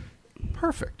dubbed,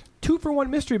 perfect. 2-for-1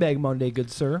 Mystery Bag Monday,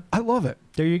 good sir. I love it.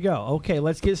 There you go. Okay,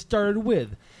 let's get started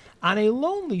with. On a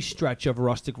lonely stretch of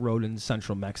rustic road in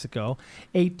central Mexico,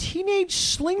 a teenage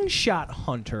slingshot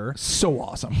hunter So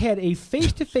awesome. had a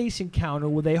face-to-face encounter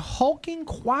with a hulking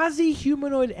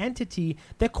quasi-humanoid entity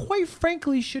that quite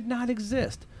frankly should not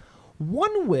exist.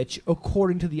 One which,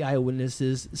 according to the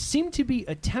eyewitnesses, seemed to be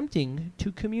attempting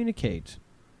to communicate.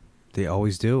 They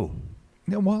always do.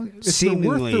 Yeah, well, it's worth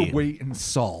Seemingly. their weight in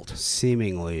salt.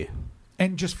 Seemingly.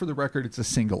 And just for the record, it's a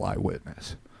single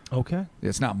eyewitness. Okay.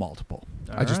 It's not multiple.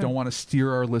 All I just right. don't want to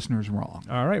steer our listeners wrong.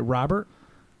 All right, Robert,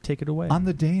 take it away. On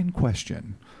the day in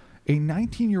question, a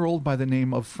 19-year-old by the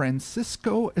name of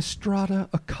Francisco Estrada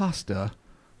Acosta,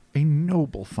 a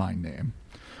noble fine name,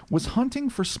 was hunting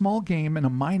for small game in a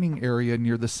mining area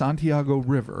near the Santiago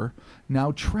River,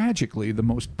 now tragically the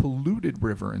most polluted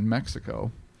river in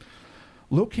Mexico.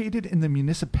 Located in the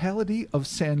municipality of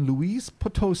San Luis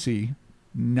Potosi,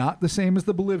 not the same as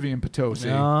the Bolivian Potosi.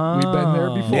 Oh. We've been there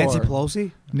before. Nancy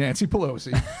Pelosi? Nancy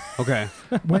Pelosi. Okay.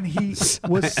 When he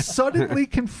was suddenly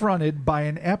confronted by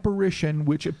an apparition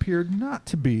which appeared not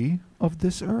to be of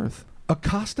this earth.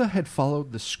 Acosta had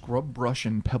followed the scrub brush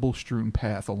and pebble-strewn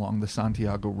path along the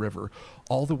Santiago River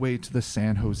all the way to the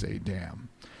San Jose Dam,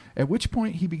 at which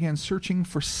point he began searching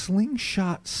for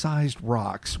slingshot-sized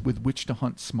rocks with which to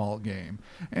hunt small game.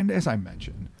 And as I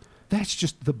mentioned, that's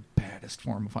just the baddest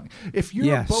form of hunting. If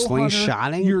you're a bow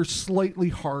hunter, you're slightly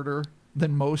harder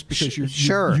than most because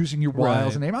you're using your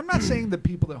wiles and aim. I'm not saying that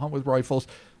people that hunt with rifles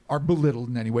are belittled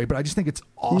in any way, but I just think it's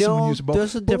awesome when you use a bow.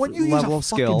 There's a different level of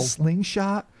skill.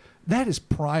 Slingshot, that is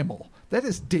primal. That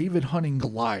is David hunting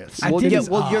Goliaths.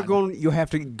 You have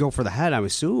to go for the head, I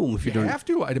assume. If you have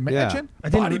to, I'd imagine. Yeah.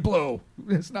 Body blow.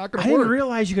 It's not going to work. I didn't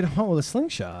realize you could hunt with a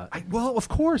slingshot. Well, of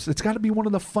course. It's got to be one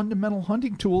of the fundamental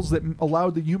hunting tools that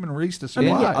allowed the human race to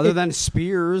survive. Other than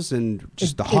spears and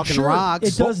just the hucking rocks.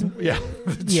 It does.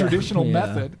 The traditional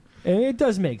method. It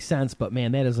does make sense, but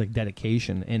man, that is like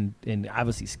dedication and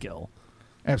obviously skill.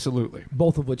 Absolutely.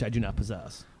 Both of which I do not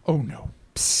possess. Oh, no.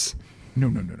 Psst. No.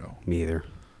 Me either.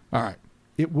 All right.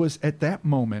 It was at that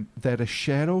moment that a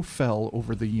shadow fell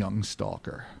over the young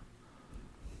stalker.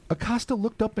 Acosta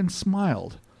looked up and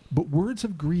smiled, but words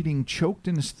of greeting choked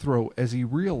in his throat as he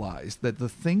realized that the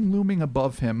thing looming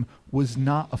above him was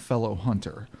not a fellow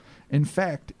hunter. In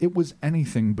fact, it was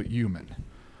anything but human.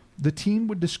 The teen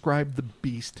would describe the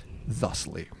beast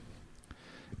thusly.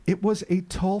 It was a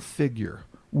tall figure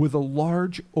with a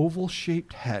large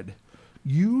oval-shaped head,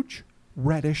 huge,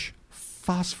 reddish,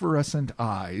 phosphorescent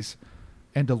eyes,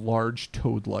 and a large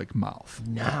toad-like mouth.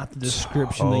 Not the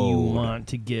description that you want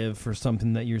to give for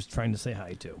something that you're trying to say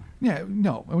hi to. Yeah,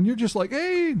 no. When you're just like,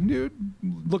 hey, dude,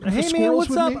 looking for squirrels man, what's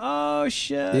with up? Me? Oh,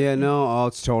 shit. Yeah, no. Oh,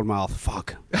 it's toad mouth.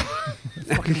 Fuck.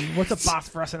 What's a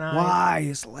phosphorescent eye? Why?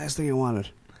 It's the last thing I wanted.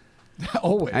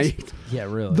 Always. Yeah,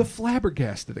 really. The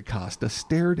flabbergasted Acosta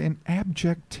stared in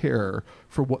abject terror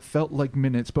for what felt like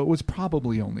minutes, but was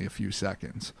probably only a few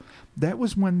seconds. That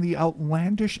was when the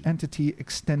outlandish entity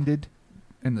extended,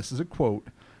 and this is a quote,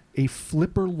 a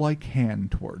flipper-like hand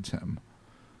towards him.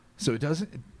 So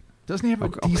doesn't he have a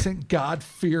decent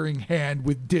God-fearing hand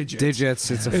with digits?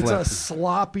 It's a flip. It's a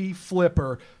sloppy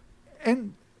flipper.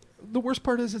 And the worst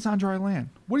part is it's on dry land.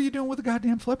 What are you doing with a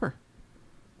goddamn flipper?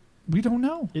 We don't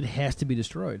know. It has to be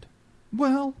destroyed.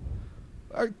 Well,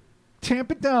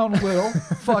 tamp it down a little.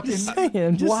 Fucking just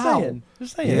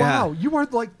saying. Yeah. Wow, you are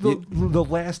like the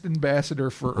last ambassador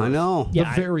for Earth. I know. The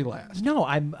very last. No,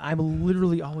 I'm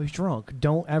literally always drunk.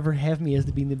 Don't ever have me as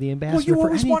being the ambassador for anything. Well, you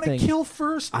always want to anything. Kill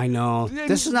first. I know.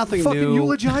 This is nothing fucking new.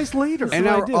 Eulogize later. In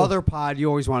our other pod, you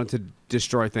always wanted to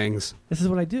destroy things. This is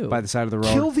what I do. By the side of the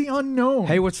road. Kill the unknown.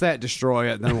 Hey, what's that? Destroy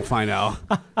it, then we'll find out.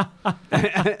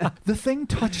 The thing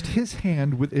touched his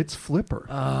hand with its flipper.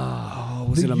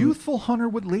 The youthful hunter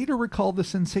would later recall the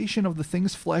sensation of the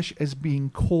thing's flesh as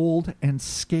being cold and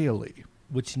scaly.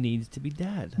 Which needs to be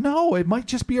dead. No, it might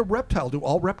just be a reptile. Do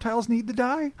all reptiles need to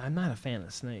die? I'm not a fan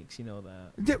of snakes, you know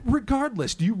that.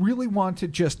 Regardless, do you really want to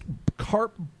just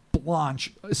carte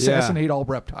blanche assassinate all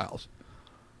reptiles?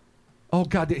 Oh,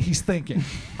 God, he's thinking.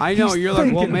 I know. You're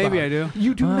like, well, maybe I do.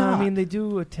 You do not. I mean, they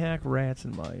do attack rats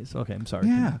and mice. Okay, I'm sorry.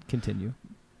 Yeah. Continue.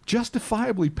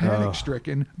 Justifiably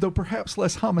panic-stricken, though perhaps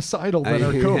less homicidal than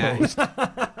our co-host.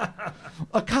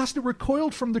 Acosta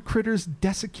recoiled from the critter's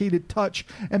desiccated touch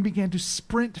and began to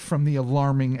sprint from the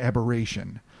alarming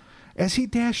aberration. As he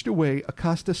dashed away,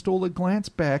 Acosta stole a glance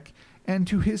back, and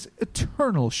to his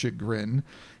eternal chagrin,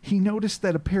 he noticed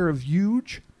that a pair of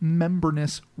huge,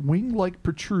 membranous, wing-like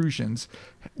protrusions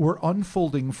were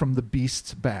unfolding from the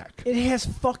beast's back. It has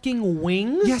fucking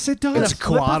wings? Yes, it does. It's a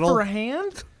flipper for a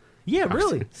hand? Yeah,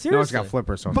 really. Seriously. No, it's got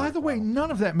flippers. So by the way, none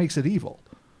of that makes it evil.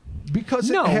 Because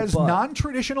it has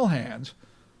non-traditional hands.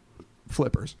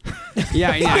 Flippers.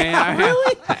 Yeah.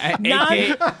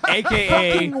 Really?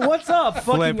 AKA what's up?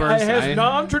 Flippers. It has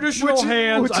non-traditional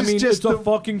hands. Which is just it's a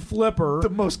fucking flipper. The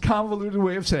most convoluted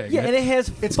way of saying it. Yeah, and it has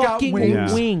fucking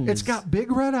wings. It's got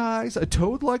big red eyes, a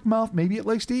toad-like mouth. Maybe it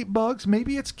likes to eat bugs.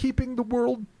 Maybe it's keeping the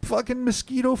world fucking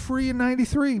mosquito-free in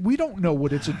 93. We don't know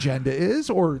what its agenda is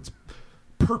or its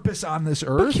purpose on this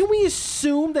earth. But can we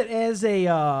assume that as the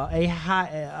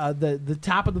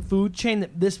top of the food chain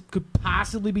that this could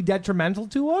possibly be detrimental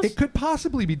to us? It could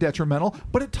possibly be detrimental,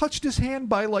 but it touched his hand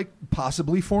by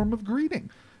possibly form of greeting.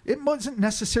 It wasn't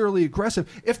necessarily aggressive.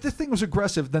 If the thing was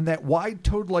aggressive, then that wide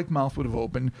toad-like mouth would have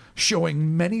opened,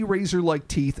 showing many razor-like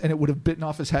teeth, and it would have bitten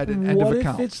off his head and end of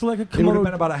account. What if it's like a Komodo? It would have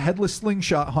been about a headless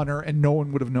slingshot hunter, and no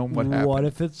one would have known what happened. What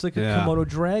if it's like a Komodo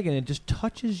dragon? It just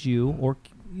touches you, or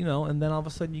and then all of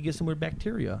a sudden you get some weird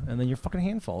bacteria, and then your fucking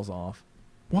hand falls off.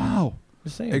 Wow.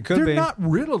 Just saying. It could They're be. not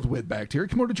riddled with bacteria.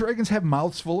 Komodo dragons have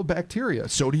mouths full of bacteria.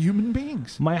 So do human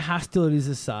beings. My hostilities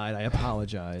aside, I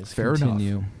apologize. Fair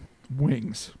Continue. enough.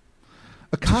 Wings.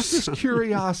 Acosta's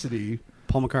curiosity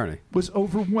Paul McCartney was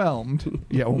overwhelmed.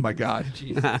 Yeah, oh my God.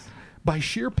 Jesus. By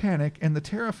sheer panic, and the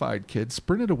terrified kid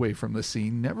sprinted away from the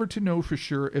scene, never to know for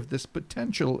sure if this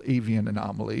potential avian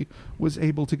anomaly was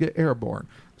able to get airborne.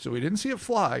 So he didn't see it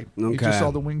fly. He just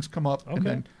saw the wings come up, and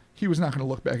then he was not going to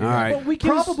look back again. Right. Well,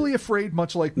 Probably afraid,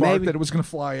 much like Mark, that it was going to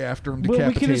fly after him,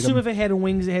 decapitate we can assume him. if it had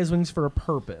wings, it has wings for a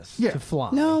purpose. To fly.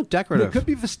 No, decorative. It could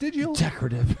be vestigial.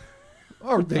 Decorative.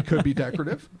 Or they could be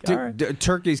decorative.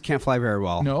 Turkeys can't fly very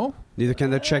well. No. Neither can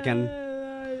the chicken.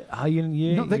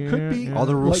 No, they could be. Or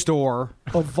the rooster.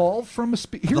 Evolved from a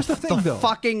species. Here's the thing, though.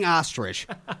 Fucking ostrich.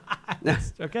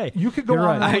 Okay. You could go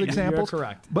on with examples. You're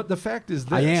correct. But the fact is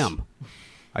this. I am.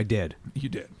 I did. You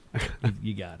did.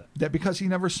 You got it. That because he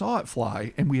never saw it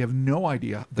fly, and we have no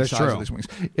idea the size of these wings.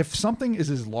 If something is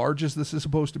as large as this is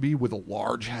supposed to be, with a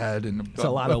large head and a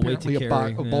lot of weight to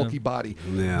carry, a bulky body,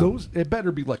 it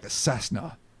better be like a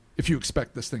Cessna if you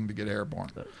expect this thing to get airborne.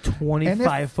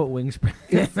 25-foot wingspan.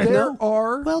 If there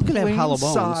are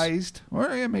plane-sized,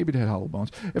 or maybe they had hollow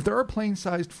bones. If there are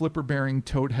plane-sized, flipper-bearing,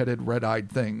 toad-headed,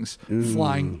 red-eyed things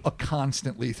flying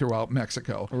constantly throughout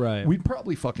Mexico, we'd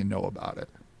probably fucking know about it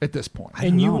at this point.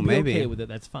 And you would be okay with it.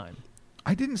 That's fine.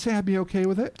 I didn't say I'd be okay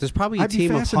with it. There's probably a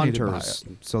team of hunters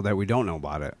so that we don't know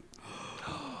about it.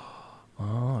 Oh,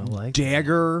 I like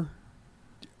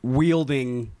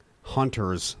dagger-wielding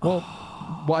hunters. Well,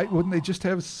 why wouldn't they just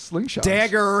have slingshots?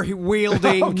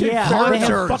 Dagger-wielding hunters. They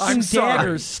have fucking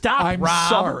daggers. Stop, I'm Rob.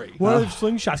 sorry. What are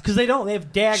slingshots? Because they don't. They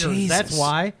have daggers. Jesus. That's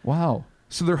why. Wow.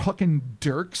 So they're hucking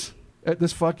dirks at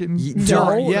this fucking...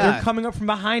 They're coming up from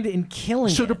behind it and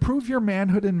killing it. So to prove your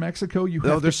manhood in Mexico, you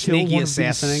have to kill one of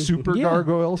these super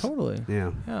gargoyles? Totally.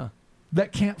 Yeah.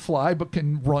 That can't fly but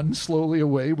can run slowly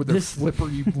away with their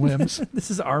flippery limbs. This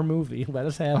is our movie. Let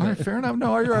us have it. All right, fair enough.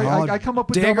 No, you're right. I come up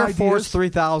with Dagger dumb Force ideas.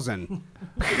 3000.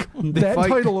 That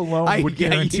title alone would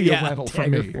guarantee a rental from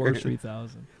me. Dagger Force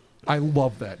 3000. I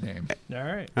love that name. All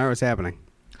right. All right, what's happening?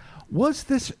 Was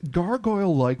this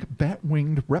gargoyle-like,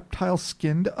 bat-winged,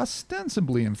 reptile-skinned,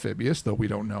 ostensibly amphibious, though we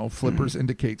don't know, flippers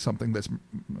indicate something that's,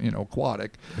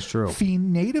 aquatic. That's true.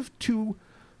 Fiend native to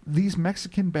these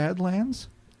Mexican Badlands,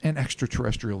 an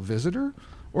extraterrestrial visitor,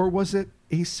 or was it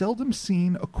a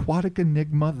seldom-seen aquatic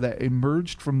enigma that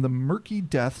emerged from the murky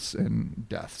depths.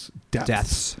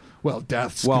 Well,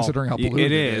 deaths, considering how polluted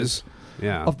it is.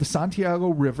 Yeah. Of the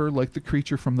Santiago River, like the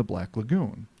creature from the Black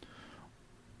Lagoon.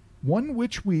 One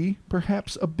which we,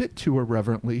 perhaps a bit too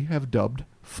irreverently, have dubbed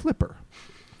Flipper.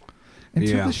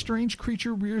 Until the strange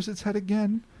creature rears its head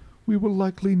again, we will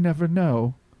likely never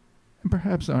know, and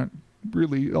perhaps aren't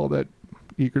really all that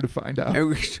eager to find out.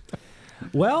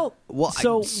 Well,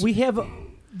 so we have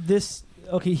this...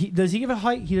 Okay, does he give a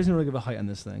height? He doesn't really give a height on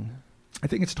this thing. I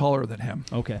think it's taller than him.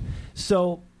 Okay.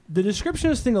 So... The description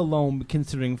of this thing alone,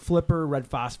 considering flipper, red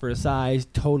phosphorus eyes,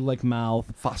 toad-like mouth.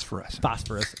 Phosphorus.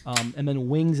 And then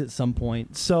wings at some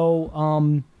point.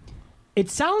 So it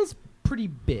sounds pretty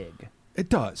big. It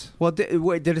does. Well, did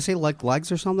it say like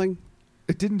legs or something?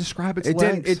 It didn't describe its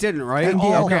legs. It didn't, right?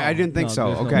 Okay, I didn't think so.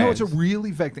 Okay. No, it's a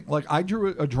really vague thing. Like, I drew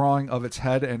a drawing of its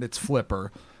head and its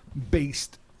flipper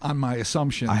based on my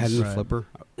assumptions. I had a flipper.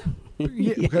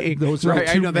 Those are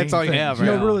I know that's all you have. Right?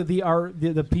 No, really,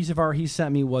 the piece of art he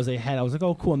sent me was a head. I was like,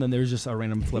 oh, cool. And then there's just a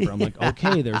random flipper. I'm like,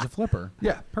 okay, there's a flipper.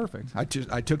 Yeah, perfect. I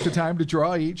took the time to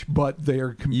draw each, but they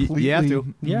are completely. You have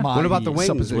to. Yeah. What about the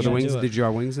wings? Were the wings? Did you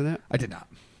draw wings in it? I did not.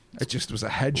 It just was a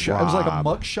head shot. It was like a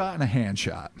mug shot and a hand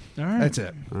shot. All right. That's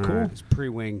it. All cool. Right. It's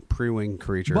pre-wing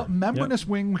creature. But membranous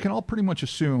wing, we can all pretty much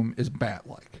assume is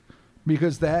bat-like.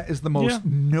 Because that is the most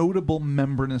notable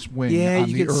membranous wing on the Earth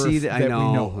you can see that. I we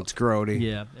know. It's grody.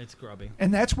 Yeah, it's grubby.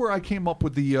 And that's where I came up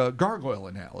with the gargoyle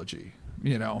analogy.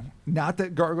 Not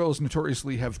that gargoyles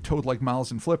notoriously have toad-like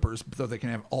mouths and flippers, though they can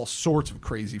have all sorts of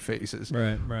crazy faces.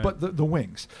 Right. But the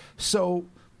wings. So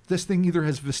this thing either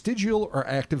has vestigial or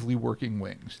actively working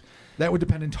wings. That would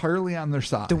depend entirely on their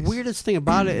size. The weirdest thing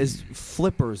about it is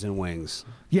flippers and wings.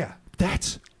 Yeah,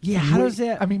 that's... Yeah, how does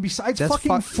that... I mean, besides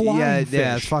fucking flying fish.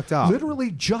 Yeah, it's fucked up. Literally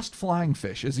just flying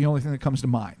fish is the only thing that comes to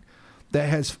mind. that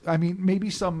has, I mean, maybe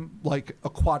some like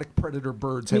aquatic predator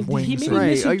birds have wings.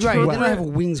 Right. They don't have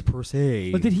wings per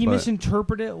se. But did he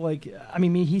misinterpret it? Like, I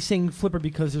mean, he's saying flipper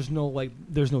because there's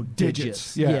no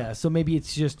digits. Yeah. So maybe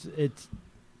it's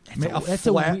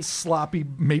flat, sloppy.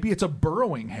 Maybe it's a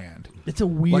burrowing hand. It's a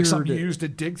weird, like something you use to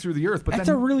dig through the earth. But that's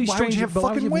then a really why strange. would you have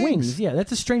fucking wings? Yeah,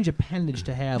 that's a strange appendage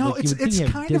to have. No, like, it's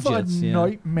kind digits, of a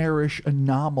nightmarish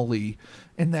anomaly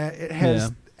in that it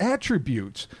has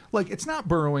attributes. Like, it's not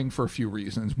burrowing for a few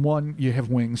reasons. One, you have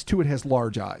wings. Two, it has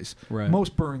large eyes. Right.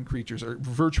 Most burrowing creatures are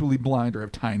virtually blind or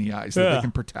have tiny eyes that they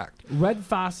can protect. Red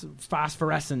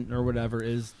phosphorescent or whatever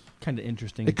is kind of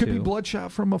interesting. It could be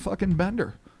bloodshot from a fucking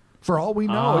bender. For all we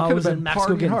know, it could have been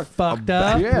Mexico getting hard. fucked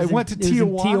up. Yeah, it went to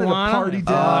Tijuana to party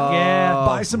down.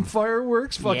 Buy some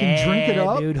fireworks, fucking drink it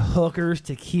up. Dude, hookers,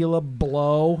 tequila,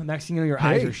 blow. Next thing you know, your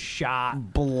eyes are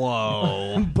shot.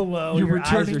 Blow. Blow. You're your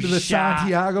returning eyes to the shot.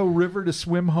 Santiago River to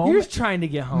swim home. You're just trying to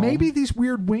get home. Maybe these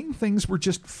weird wing things were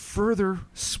just further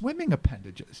swimming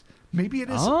appendages. Maybe it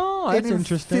is that's an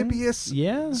interesting. amphibious,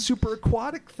 super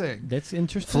aquatic thing. That's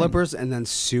interesting. Flippers and then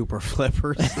super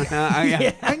flippers.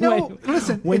 I know.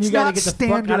 Listen, when it's you gotta not get the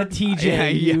standard. fuck out of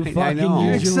TJ, you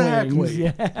fucking use exactly.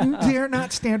 your wings. They're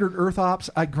not standard Earth ops.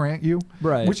 I grant you.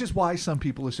 Right. Which is why some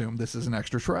people assume this is an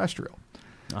extraterrestrial.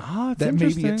 It's that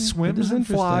interesting. maybe it swims and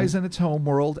flies in its home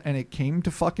world, and it came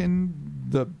to fucking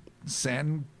the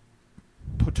San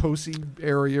Potosi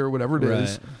area or whatever it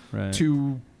is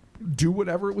to do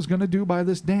whatever it was going to do by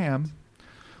this dam,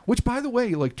 which, by the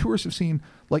way, like, tourists have seen,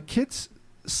 like, kids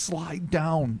slide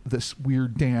down this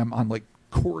weird dam on like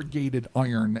corrugated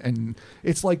iron, and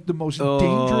it's like the most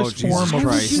dangerous form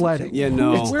of sledding. Yeah,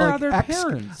 no. Where are their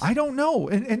parents? I don't know.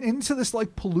 And into this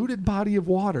like polluted body of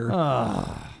water.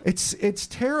 It's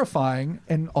terrifying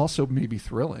and also maybe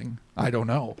thrilling. I don't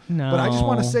know. No. But I just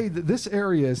want to say that this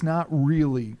area is not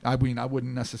really, I mean, I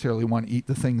wouldn't necessarily want to eat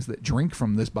the things that drink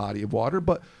from this body of water,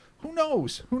 but who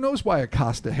knows? Who knows why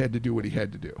Acosta had to do what he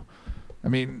had to do? I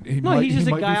mean, he's just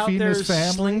he a might guy be out feeding there his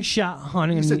family. slingshot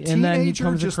hunting, and then he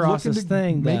comes across this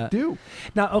thing make do.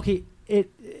 Now, okay,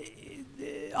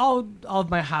 all of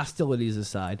my hostilities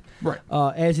aside, right?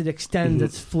 As it extends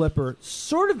its flipper,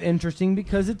 sort of interesting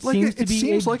because it seems to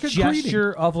be a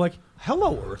gesture of like,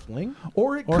 "Hello, Earthling,"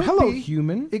 or "Hello,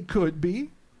 human." It could be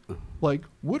like,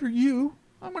 "What are you?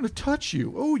 I'm going to touch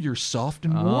you. Oh, you're soft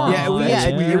and warm."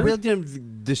 It really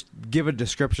didn't give a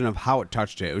description of how it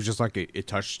touched it. It was just like it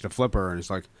touched the flipper, and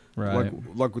it's like, like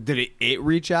did it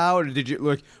reach out? Or did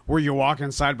you were you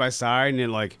walking side by side, and it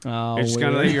just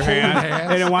kind of let your hand?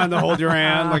 They didn't want to hold your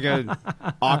hand, like an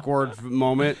awkward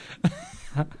moment.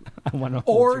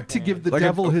 Or to give the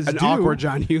devil his an due, awkward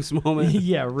John Hughes moment.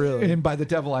 Yeah, really. And by the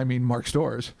devil, I mean Mark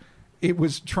Storrs. It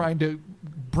was trying to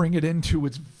bring it into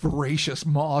its voracious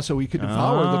maw so he could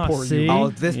devour the poor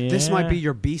human. This might be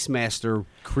your Beastmaster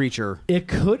creature. It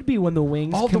could be when the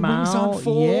wings come out. On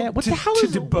full. Yeah. What the hell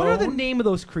is? What are the name of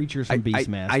those creatures from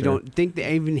Beastmaster? I don't think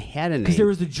they even had a name. Because there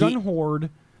was the Jun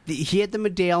Horde. He had the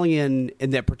medallion,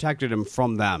 and that protected him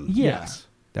from them. Yes.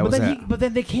 But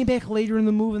then they came back later in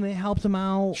the movie and they helped him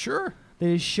out. Sure.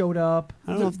 They just showed up.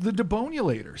 I don't know. The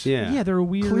debonulators. Yeah, they were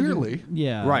weird. Clearly.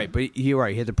 Yeah. Right, but you're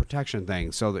right. He had the protection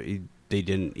thing so that they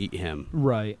didn't eat him.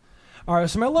 Right. All right,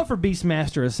 so my love for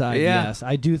Beastmaster aside, yes,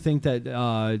 I do think that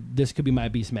this could be my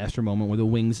Beastmaster moment where the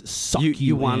wings suck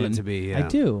you want in. it to be, yeah. I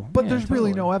do. But there's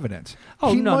really no evidence.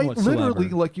 Oh, he none might whatsoever. literally,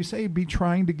 like you say, be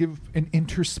trying to give an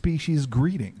interspecies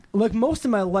greeting. Like most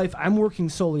of my life, I'm working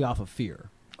solely off of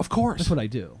fear. Of course. That's what I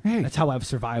do. Hey. That's how I've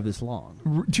survived this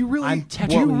long. Do you really?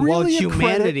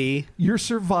 Humanity, your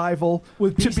survival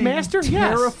with Beastmaster,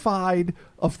 terrified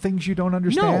of things you don't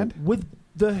understand. No, with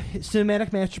the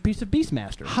cinematic masterpiece of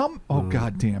Beastmaster.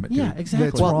 God damn it! Dude. Yeah,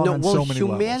 exactly. That's wrong on so many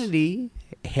humanity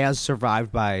levels. has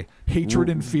survived by hatred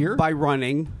and fear, by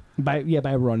running. By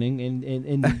running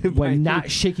and when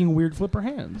not shaking weird flipper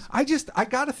hands. I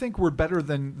got to think we're better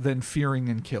than fearing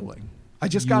and killing. I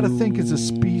just got to think as a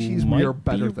species we are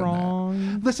better than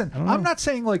that. Listen, I'm not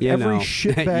saying like every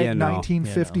shitbag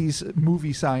 1950s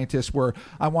movie scientist where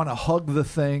I want to hug the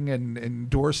thing and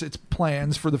endorse its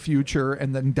plans for the future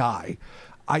and then die.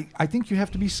 I think you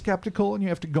have to be skeptical and you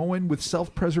have to go in with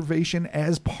self-preservation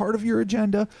as part of your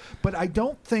agenda, but I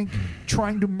don't think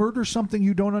trying to murder something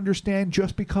you don't understand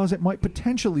just because it might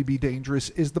potentially be dangerous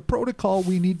is the protocol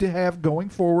we need to have going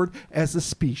forward as a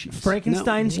species.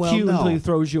 Frankenstein's cute until he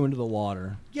throws you into the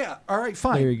water. Yeah, all right,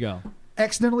 fine. There you go.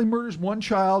 Accidentally murders one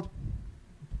child,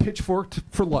 pitchforked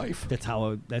for life. That's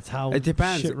how it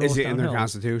depends. Shit is it rolls in their downhill.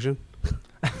 constitution?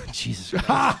 Jesus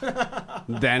Christ.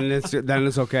 then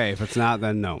it's okay. If it's not,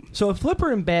 then no. So a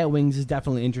flipper and bat wings is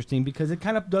definitely interesting because it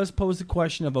kind of does pose the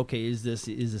question of, okay, is this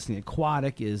thing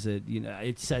aquatic? Is it,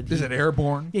 it said... Is it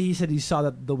airborne? Yeah, he said he saw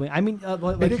the wing. I mean...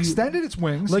 it extended its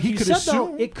wings. Like he could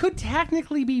assume... it could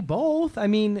technically be both. I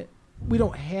mean, we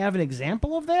don't have an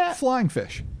example of that. Flying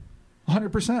fish.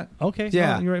 100%. Okay.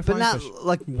 Yeah, you're right, but not fish.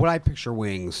 like what I picture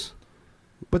wings.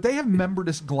 But they have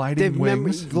membranous gliding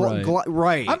wings.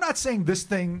 Right. I'm not saying this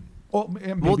thing...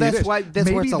 Well, that's why. That's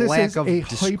where it's a lack of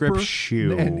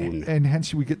description, and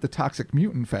hence we get the toxic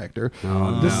mutant factor.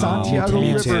 The Santiago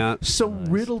River, so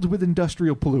riddled with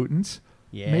industrial pollutants.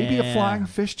 Yeah. Maybe a flying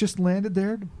fish just landed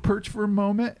there to perch for a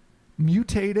moment,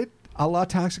 mutated, a la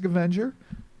Toxic Avenger,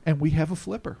 and we have a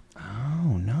flipper.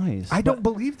 Oh, nice. I don't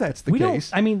believe that's the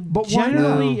case. I mean, but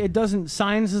generally, it doesn't.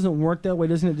 Science doesn't work that way,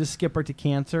 doesn't it? Just skip right to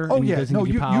cancer. Oh, yeah. No,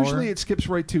 usually it skips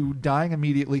right to dying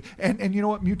immediately. And you know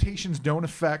what? Mutations don't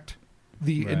affect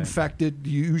the infected.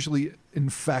 You usually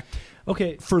infect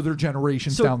further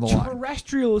generations down the line.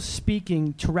 Terrestrially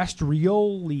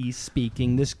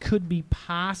speaking, this could be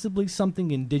possibly something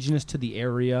indigenous to the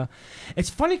area. It's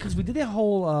funny because we did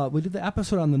the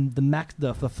episode on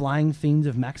the flying fiends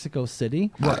of Mexico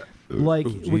City. Right.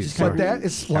 Which is kind of that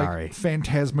is like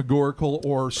phantasmagorical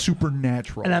or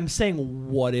supernatural. And I'm saying,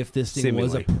 what if this thing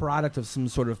was a product of some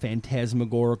sort of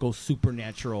phantasmagorical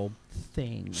supernatural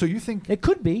thing? So you think it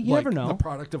could be? You never know. The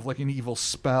product of like an evil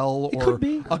spell it or could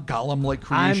be. A golem-like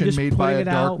creation made by a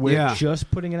dark witch. Yeah. Just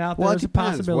putting it out there as a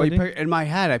possibility. Well, in my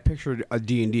head, I pictured a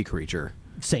D&D creature.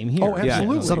 Same here. Oh,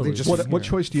 absolutely. Yeah, what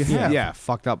choice do you have? Yeah,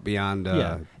 fucked up beyond...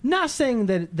 Not saying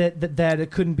that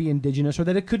it couldn't be indigenous or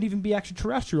that it couldn't even be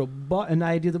extraterrestrial, but an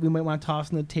idea that we might want to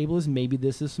toss on the table is maybe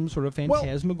this is some sort of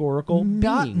phantasmagorical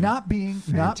being. Not being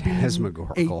a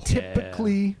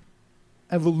typically,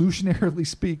 evolutionarily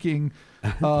speaking...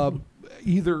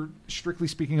 either strictly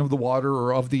speaking of the water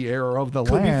or of the air or of the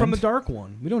land. Could be from the Dark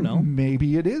One. We don't know.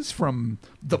 Maybe it is from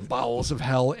the bowels of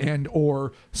hell and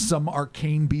or some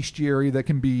arcane bestiary that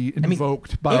can be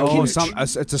invoked by...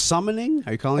 it's a summoning?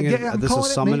 Are you calling it a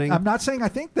summoning? I'm not saying I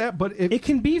think that, but it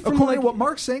can be from... According to what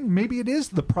Mark's saying, maybe it is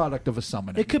the product of a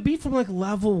summoning. It could be from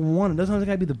level 1. It doesn't have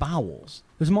to be the bowels.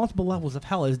 There's multiple levels of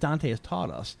hell, as Dante has taught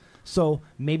us. So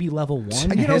maybe level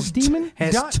 1 has demon?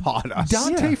 Has taught us.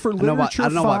 Dante for literature, I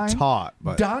don't know about taught,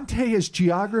 but... Dante as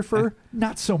geographer,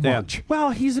 not so much. Yeah. Well,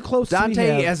 he's the closest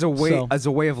Dante as a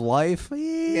way of life.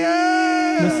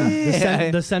 Yeah.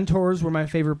 Listen, the centaurs were my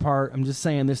favorite part. I'm just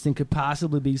saying this thing could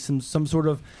possibly be some sort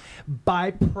of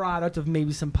byproduct of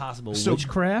maybe some possible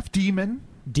witchcraft.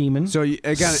 Demon. So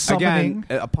again,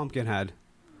 a pumpkin head.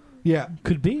 Yeah,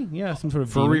 could be. Yeah, some sort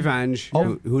of for revenge.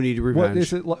 Who need revenge? What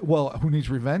is it? Well, who needs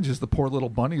revenge is the poor little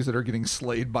bunnies that are getting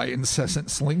slayed by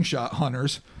incessant slingshot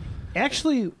hunters.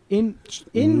 Actually,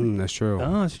 that's true.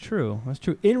 Oh, that's true. That's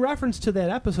true. In reference to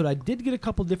that episode, I did get a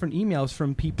couple different emails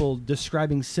from people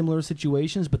describing similar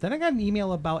situations, but then I got an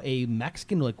email about a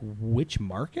Mexican witch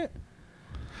market.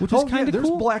 Which is kind of cool.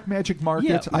 There's black magic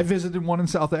markets. Yeah. I visited one in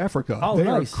South Africa. They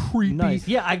are creepy. Nice.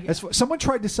 Yeah, someone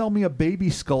tried to sell me a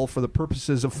baby skull for the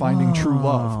purposes of finding true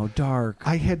love. Oh, dark.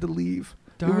 I had to leave.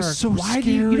 Dark. It was so Why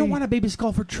scary. You don't want a baby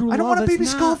skull for true love. I don't want a baby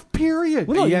skull, period.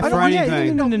 Well, no, for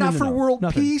anything. Not for world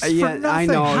peace, for nothing. I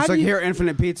know. It's like, here,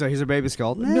 Infinite Pizza. Here's a baby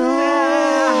skull. No.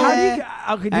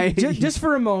 How do you... just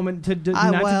for a moment, not to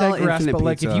digress,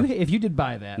 but if you did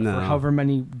buy that for however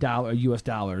many US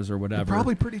dollars or whatever... They're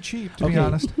probably pretty cheap, to be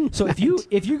honest. So if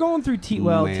you're going through...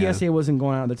 TSA wasn't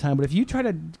going on at the time, but if you try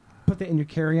to put that in your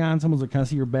carry-on, someone's like, can I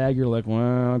see your bag? You're like,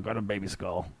 well, I've got a baby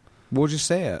skull. We'll just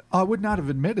say it. I would not have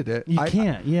admitted it. You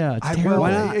can't. Yeah, it's terrible.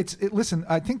 Why not? Listen,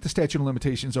 I think the statute of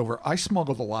limitations over. I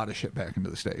smuggled a lot of shit back into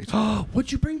the States.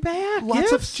 What'd you bring back?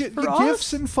 Lots of shit,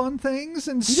 gifts and fun things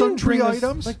and sundry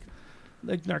items.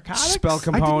 Like narcotics? Spell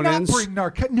components? I did not bring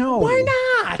narcotics. No.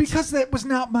 Why not? Because that was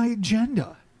not my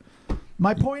agenda.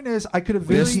 My point is, I could have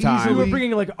very easily... You were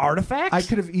bringing artifacts? I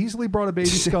could have easily brought a baby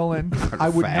skull in. I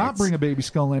would not bring a baby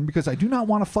skull in because I do not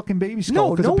want a fucking baby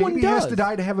skull. Because a baby has to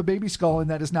die to have a baby skull, and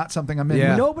that is not something I'm into.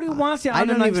 Yeah. Nobody wants it. I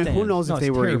don't even... Who knows if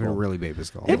they were even really baby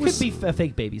skulls? It could be a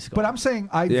fake baby skull. But I'm saying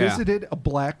I visited a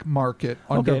black market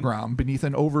underground beneath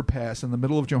an overpass in the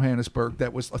middle of Johannesburg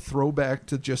that was a throwback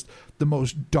to just the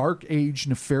most dark age,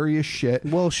 nefarious shit.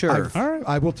 Well, sure.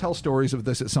 I will tell stories of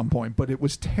this at some point, but it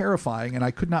was terrifying, and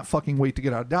I could not fucking wait to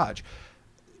get out of Dodge.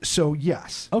 So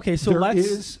yes, okay. So there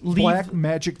is black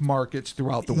magic markets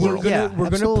throughout the world. We're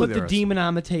gonna put the demon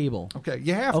on the table. Okay,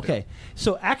 you have to. Okay,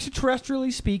 so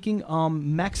extraterrestrially speaking,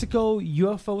 Mexico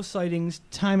UFO sightings,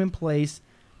 time and place.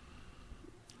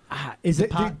 Is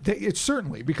it it's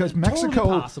certainly because totally Mexico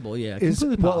possible, yeah, is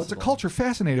possible. It's a culture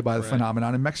fascinated by the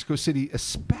phenomenon, and Mexico City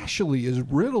especially is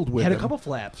riddled with had them. a couple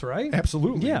flaps, right?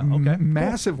 Absolutely, yeah, okay,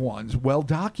 massive ones, well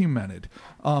documented.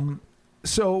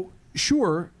 So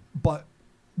sure, but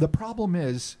the problem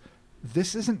is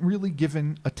this isn't really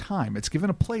given a time. It's given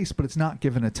a place, but it's not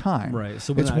given a time. Right.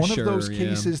 So it's one of those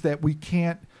cases that we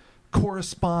can't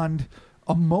correspond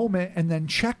a moment and then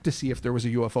check to see if there was a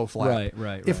UFO flap.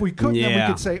 Right. If we could, then we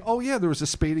could say, oh, yeah, there was a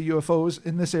spate of UFOs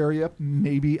in this area.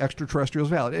 Maybe extraterrestrials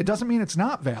valid. It doesn't mean it's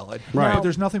not valid. Right. But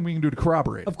there's nothing we can do to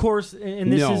corroborate. Of course,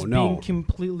 and this is being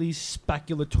completely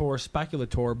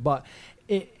speculator, but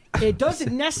it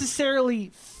doesn't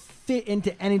necessarily fit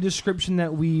into any description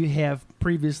that we have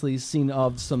previously seen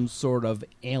of some sort of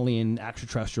alien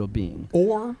extraterrestrial being.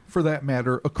 Or, for that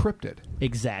matter, a cryptid.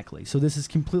 Exactly. So this is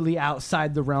completely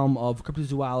outside the realm of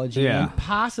cryptozoology and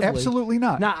possibly... Absolutely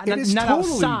not. Not totally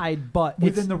outside, but...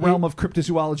 within the realm of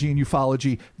cryptozoology and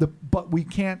ufology. But we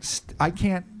can't... I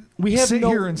can't... We have sit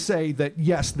here and say that,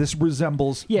 yes, this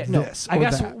resembles this or I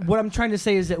guess that. what I'm trying to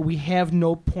say is that we have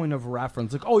no point of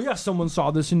reference. Like, oh, yeah, someone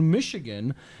saw this in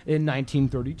Michigan in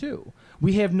 1932.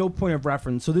 We have no point of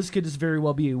reference. So this could just very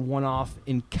well be a one-off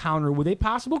encounter with a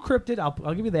possible cryptid,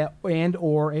 I'll give you that, and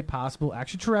or a possible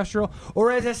extraterrestrial.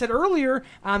 Or, as I said earlier,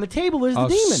 on the table is the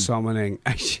demon. Summoning.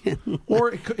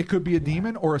 Or it could be a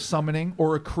demon or a summoning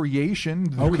or a creation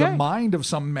through the mind of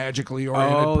some magically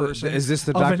oriented person. Is this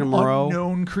the of Dr. an Moreau?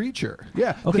 unknown creature.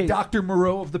 Yeah, Okay. the Dr.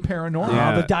 Moreau of the paranormal.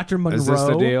 Yeah. The Dr. Monroe. Is this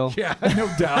the deal? Yeah, no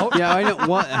doubt. Yeah, I know.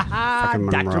 What? Fucking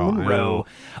Dr. Monroe. Monroe.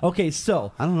 Okay,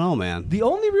 so... I don't know, man. The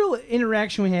only real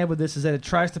interaction we have with this is that it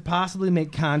tries to possibly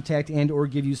make contact and or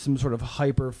give you some sort of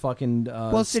hyper fucking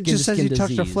well, it skin just to says you skin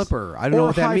touched a disease. flipper. I don't Or know a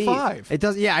what that high means. five. It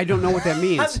does. Yeah, I don't know what that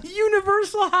means.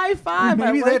 Universal high five.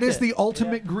 Maybe I like that is it. the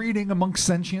ultimate greeting amongst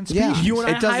sentient species. Yeah. You and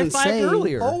I It doesn't high-fived say-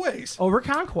 earlier. Always. Over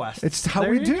conquest. It's how There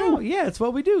we you do. go. Yeah, it's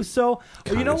what we do. So,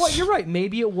 you know what? You're right.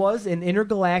 Maybe it was an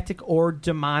intergalactic or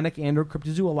demonic and or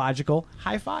cryptozoological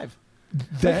high five.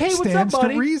 That hey, what's stands up,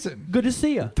 buddy? to reason. Good to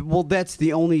see you. Well, that's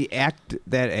the only act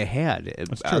that it had. true.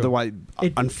 Otherwise,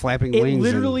 unflapping It wings.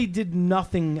 literally did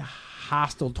nothing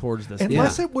hostile towards this.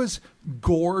 Unless it was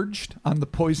gorged on the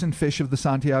poison fish of the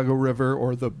Santiago River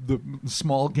or the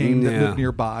small game that lived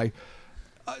nearby,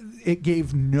 it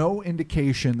gave no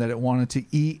indication that it wanted to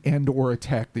eat and or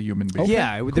attack the human being.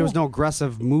 There was no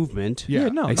aggressive movement.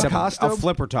 no. Except Acosta, a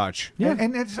flipper touch. Yeah,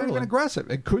 and it's not even aggressive.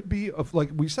 It could be, like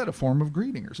we said, a form of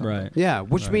greeting or something. Right. Yeah,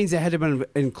 which means it had to have been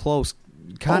in close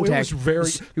contact. Oh, it was very...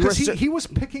 Because he was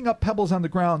picking up pebbles on the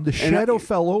ground. The shadow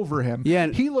fell over him. Yeah,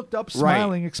 he looked up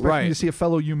smiling, expecting to see a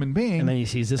fellow human being. And then he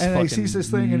sees this and fucking he sees this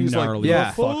thing, and he's like, gnarly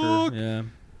 "Yeah, fucker." fuck." Yeah.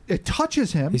 It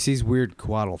touches him. He sees weird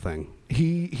quaddle thing.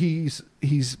 He's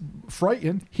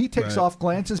frightened. He takes off,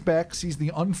 glances back, sees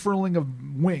the unfurling of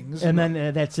wings, And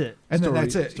then that's it. and then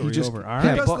that's it. He Story just over. All he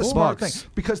right. does the smart bugs.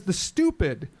 thing because the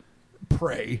stupid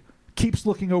prey keeps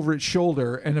looking over its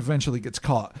shoulder and eventually gets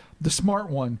caught. The smart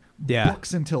one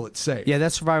books until it's safe. Yeah,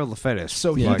 that's survival of the fittest.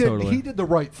 So he did the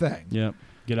right thing. Yep.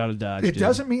 Get out of Dodge. It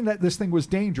doesn't mean that this thing was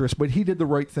dangerous, but he did the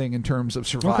right thing in terms of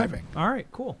surviving. All right.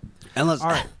 Cool. All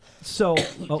right. So,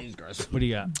 what do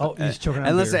you got? Oh, he's choking on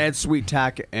Unless beer. they add sweet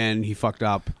tack and he fucked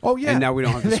up. Oh, yeah. And now we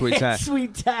don't have the sweet tack.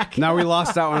 Sweet tack. Now we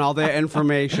lost out on all that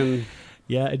information.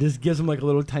 Yeah, it just gives him like a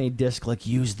little tiny disc. Like,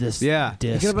 use this He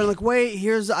disc. could have been like, wait,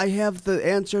 I have the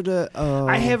answer to...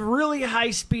 I have really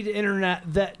high-speed internet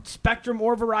that Spectrum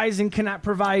or Verizon cannot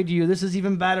provide you. This is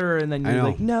even better. And then you're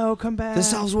like, no, come back. This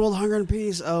solves world hunger and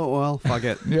peace. Oh, well, fuck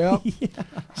it. Yeah.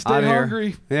 Stay Outta here.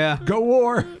 hungry. Yeah. Go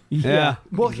war. Yeah.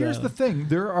 Well, here's the thing.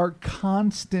 There are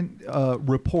constant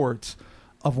reports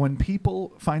of when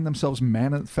people find themselves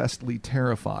manifestly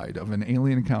terrified of an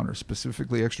alien encounter,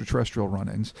 specifically extraterrestrial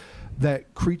run-ins,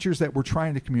 that creatures that were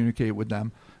trying to communicate with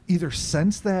them either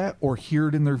sense that or hear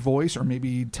it in their voice or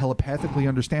maybe telepathically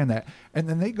understand that, and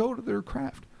then they go to their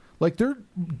craft. Like, they're,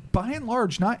 by and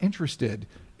large, not interested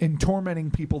in tormenting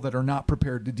people that are not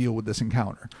prepared to deal with this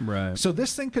encounter. Right. So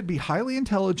this thing could be highly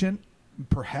intelligent,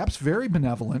 perhaps very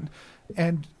benevolent,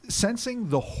 and sensing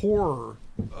the horror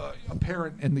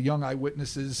apparent in the young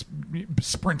eyewitnesses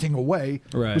sprinting away,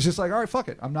 was just like, all right, fuck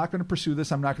it. I'm not going to pursue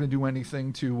this. I'm not going to do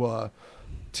anything to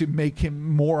make him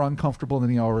more uncomfortable than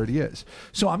he already is.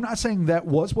 So I'm not saying that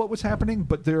was what was happening,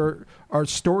 but there are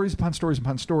stories upon stories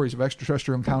upon stories of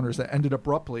extraterrestrial encounters that ended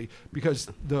abruptly because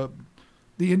the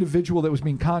individual that was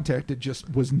being contacted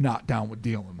just was not down with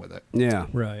dealing with it. Yeah.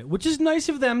 Right. Which is nice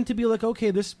of them to be like, okay,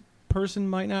 this person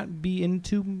might not be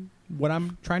into what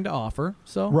I'm trying to offer.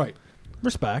 So Right.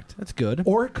 respect. That's good.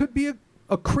 Or it could be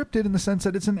a cryptid in the sense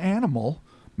that it's an animal.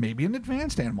 maybe an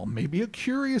advanced animal, maybe a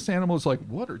curious animal is like,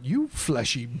 what are you,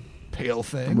 fleshy pale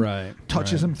thing? Right.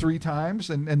 Touches him 3 times,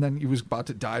 and then he was about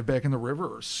to dive back in the river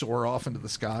or soar off into the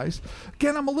skies.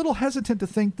 Again, I'm a little hesitant to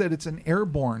think that it's an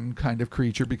airborne kind of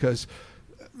creature because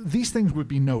these things would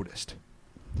be noticed.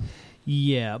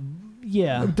 Yeah.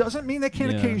 It doesn't mean they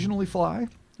can't occasionally fly.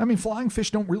 I mean, flying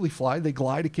fish don't really fly. They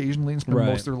glide occasionally and spend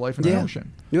most of their life in the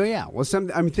ocean. Yeah. Well,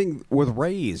 think with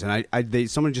rays, and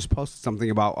someone just posted something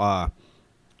about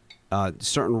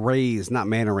certain rays, not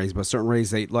manta rays, but certain rays.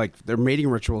 They like their mating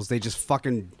rituals. They just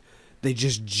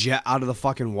jet out of the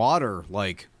fucking water,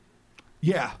 like.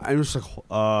 Yeah, I'm just like,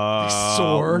 they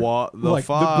soar. What the like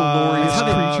fuck? The glorious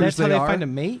creatures That's how they are. find a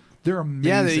mate. They're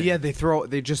amazing.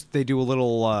 They do a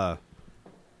little.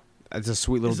 It's a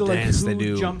sweet little dance like they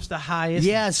do. Jumps the highest.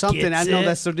 Yeah, something. I know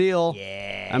that's their deal.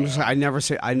 Yeah. I'm just like,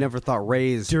 I never thought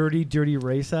rays. Dirty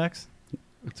ray sex.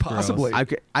 Possibly.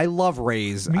 I love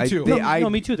rays. Me too.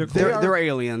 Me too. They're cool. They're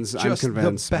aliens. I'm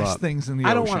convinced. The best things in the I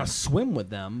ocean. don't want to swim with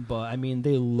them, but I mean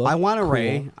they look. I want a cool.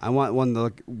 ray. I want one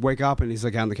to wake up and he's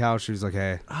like on the couch. He's like,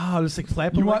 hey. Oh, just like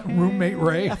flapping. You want roommate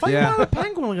Ray? I thought you wanted a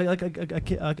penguin, like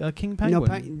a king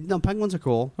penguin. No, penguins are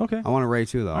cool. Okay. I want a ray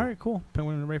too, though. All right, cool.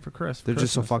 Penguin and a ray for Chris. They're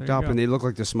just so fucked up, and they look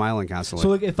like they're smiling constantly. So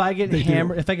like, if I get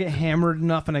hammered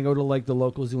enough, and I go to like the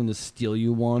local zoo and to steal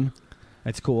you one,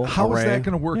 that's cool. How is that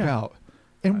going to work out?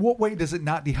 In what way does it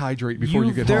not dehydrate before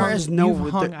you get there home? is no. You've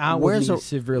hung out with me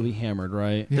severely hammered,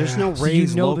 right? Yeah. There's no So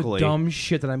rays you know locally. the dumb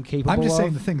shit that I'm capable of. I'm just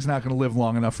saying the thing's not going to live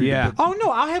long enough for you to Oh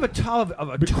no, I'll have a tub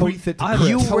of bequeath it to I'll have Chris.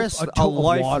 You tote- risk tote a of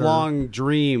water. lifelong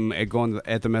dream at going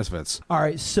at the Misfits. All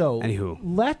right, so Anywho.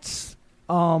 let's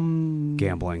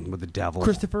Gambling with the devil.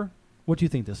 Christopher, what do you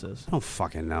think this is? I don't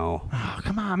fucking know. Oh,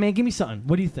 come on, man, give me something.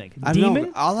 What do you think? I Demon?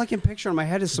 know, all I can picture in my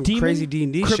head is some Demon? crazy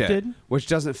D&D shit, Cryptid? which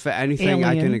doesn't fit anything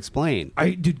I Alien? can explain.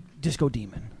 Dude, just go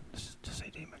demon. Just say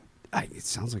demon. It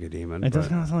sounds like a demon. It does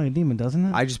kind of sound like a demon, doesn't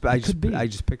it? I could be.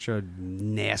 just picture a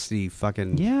nasty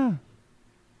fucking thing.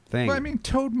 Well, I mean,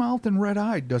 toad-mouthed and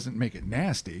red-eyed doesn't make it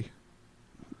nasty.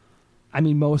 I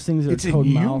mean, most things are It's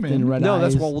toad-mouthed inhuman. and red no,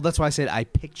 eyes. that's why I said I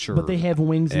picture. But they have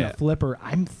wings and a flipper.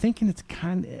 I'm thinking it's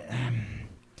kind of.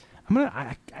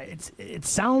 It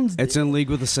sounds. It's in league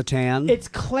with the Satan. It's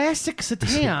classic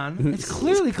Satan. It's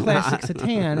clearly classic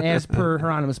Satan, as per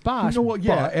Hieronymus Bosch. You know what?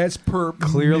 Yeah, as per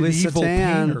clearly medieval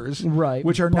Satan. painters, Right,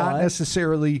 which are not but-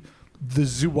 necessarily the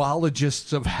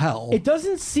zoologists of hell. It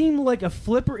doesn't seem like a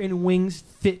flipper and wings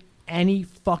fit any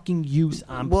fucking use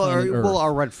on planet Earth.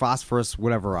 Our red phosphorus,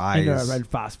 whatever eyes. And red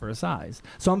phosphorus eyes.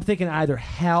 So I'm thinking either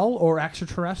hell or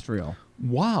extraterrestrial.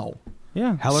 Wow.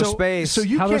 Yeah. Hell or space. So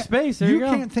you Hell or can't, space, there you go.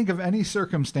 can't think of any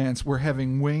circumstance where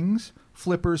having wings,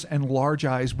 flippers, and large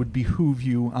eyes would behoove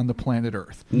you on the planet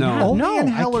Earth. No. Only in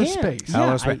hell I or can't. space. Yeah,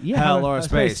 Hell or space. yeah, Hell or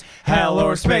space. Hell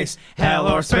or space. Hell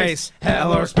or space.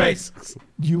 Hell or space.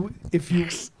 If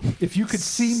you could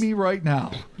see me right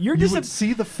now, You're you dis- would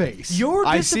see the face.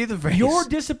 I see the face. Your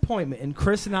disappointment in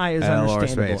Chris and I is Hell or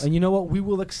understandable. space. And you know what? We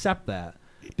will accept that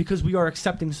because we are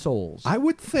accepting souls. I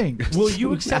would think. Will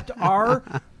you accept our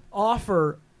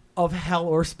offer of hell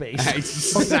or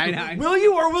space? Will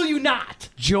you or will you not?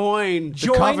 Join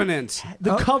the covenant.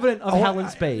 The covenant of hell and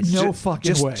space. No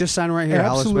fucking way. Just sign right here.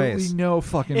 Absolutely Hell or space. no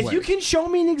fucking way. If you can show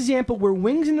me an example where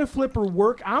wings and a flipper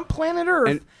work on planet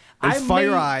Earth, and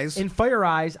fire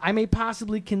eyes, I may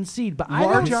possibly concede, but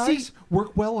large I don't eyes see.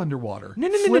 work well underwater. No.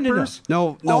 Flippers,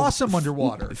 No. awesome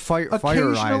underwater. Fire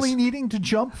Occasionally eyes. needing to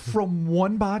jump from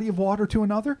one body of water to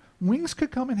another, wings could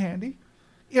come in handy.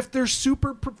 If they're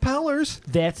super propellers,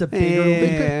 That's a bigger leap.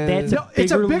 That's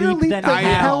it's a bigger leap than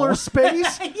hell or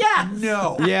space. Yes.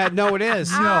 No. Yeah, no, it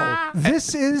is. No.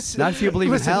 This is Not if you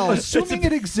believe in hell. Assuming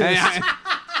it exists.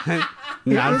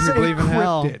 Not if you believe in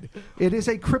hell. cryptid. It is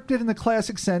a cryptid in the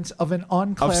classic sense of an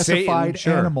unclassified Satan,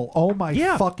 sure. animal. Oh my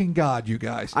fucking God, you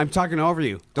guys. I'm talking over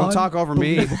you. Don't talk over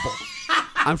me. Unbelievable.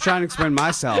 I'm trying to explain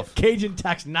myself. Cajun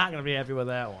Tech's not going to be happy with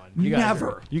that one.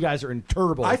 Never. You guys are in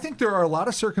turbo. I think there are a lot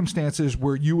of circumstances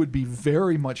where you would be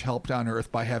very much helped on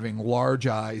Earth by having large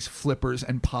eyes, flippers,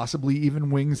 and possibly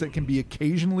even wings that can be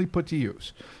occasionally put to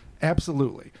use.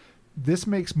 Absolutely. This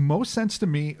makes most sense to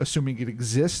me, assuming it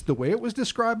exists the way it was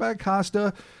described by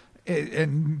Acosta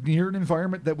and near an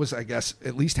environment that was, I guess,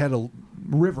 at least had a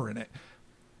river in it,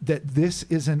 that this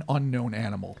is an unknown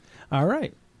animal. All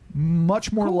right.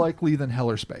 Much more likely than hell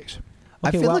or space.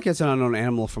 I feel like it's an unknown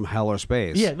animal from hell or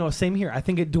space. Yeah, no, same here. I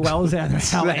think it dwells in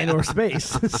hell and or space.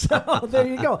 So there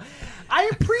you go. I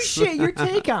appreciate your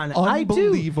take on it.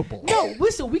 Unbelievable. I do. No,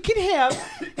 listen, we can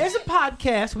have, as a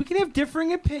podcast, we can have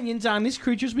differing opinions on these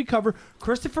creatures we cover.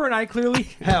 Christopher and I clearly,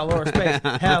 hell or space,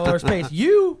 hell or space.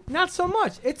 You, not so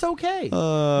much. It's okay. We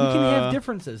can have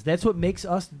differences. That's what makes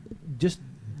us just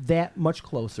that much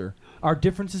closer. Our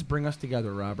differences bring us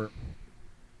together, Robert.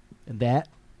 And that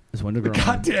is when to grow.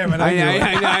 God damn it. I know.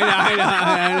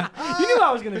 You knew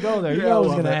I was going to go there. You knew I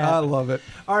was going to I love it.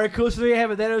 All right, cool. So there you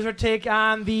have it. That is our take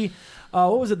on the,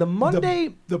 what was it, the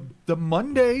Monday? The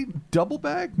Monday double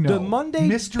bag? No. The Monday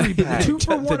mystery bag. 2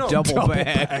 for 1. The double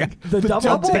bag. The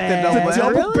double bag. The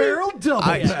double Really? barrel double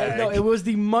bag. No, it was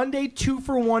the Monday 2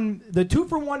 for 1. The 2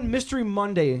 for 1 Mystery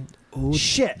Monday. Ooh,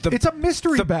 shit. It's a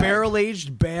mystery the bag. The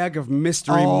barrel-aged bag of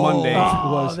Mystery Monday.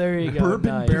 Oh, there you go.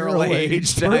 Bourbon nice.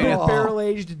 barrel-aged. Bourbon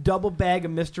barrel-aged double bag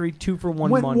of Mystery 2 for 1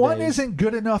 when Mondays. One isn't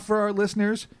good enough for our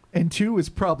listeners, and 2 is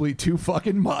probably too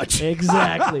fucking much.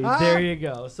 Exactly. There you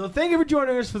go. So thank you for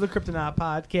joining us for the Kryptonaut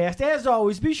Podcast. As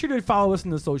always, be sure to follow us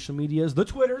on the social medias, the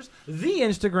Twitters, the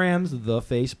Instagrams, the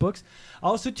Facebooks.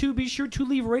 Also, too, be sure to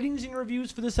leave ratings and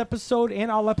reviews for this episode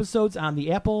and all episodes on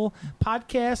the Apple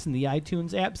Podcasts and the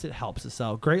iTunes apps. It helps us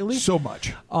out greatly. So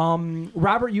much.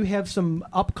 Robert, you have some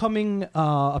upcoming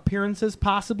appearances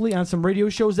possibly on some radio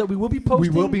shows that we will be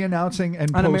posting. We will be announcing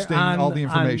and posting all the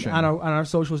information. On our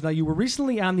socials. Now, you were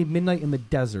recently on the Midnight in the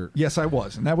Desert. Yes, I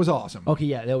was, and that was awesome. Okay,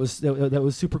 yeah, that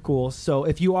was super cool. So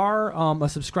if you are a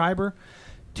subscriber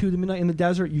to the Midnight in the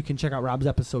Desert, you can check out Rob's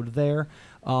episode there.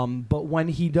 But when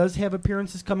he does have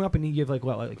appearances coming up, and he give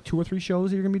like 2 or 3 shows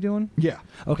that you're gonna be doing. Yeah.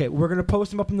 Okay, we're gonna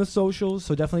post them up in the socials,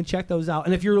 so definitely check those out.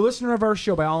 And if you're a listener of our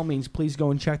show, by all means, please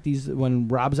go and check these. When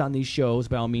Rob's on these shows,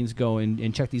 by all means, go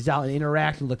and check these out and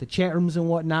interact and let the chat rooms and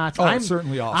whatnot. Oh, it's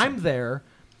certainly awesome.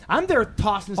 I'm there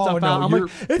tossing stuff out. I'm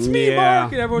like, it's me, Yeah.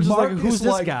 Mark, and everyone's Mark just like, who's is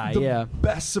this like guy? the Yeah.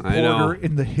 best supporter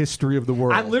in the history of the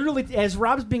world. I'm literally, as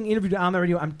Rob's being interviewed on the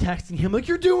radio, I'm texting him like,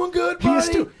 "You're doing good,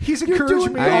 buddy." He's You're encouraging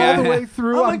doing me good. all the way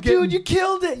through. I'm like, dude, you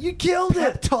killed it. You killed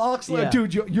pep it. talks. Yeah. Like,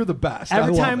 dude, you're the best.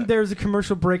 Every I love time it. there's a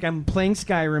commercial break, I'm playing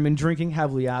Skyrim and drinking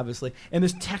heavily, obviously, and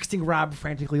just texting Rob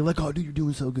frantically, like, "Oh, dude, you're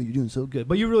doing so good. You're doing so good."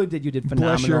 But you really did. You did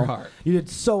phenomenal. Bless your heart. You did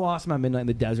so awesome on Midnight in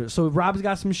the Desert. So Rob's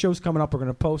got some shows coming up. We're going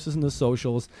to post this in the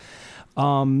socials.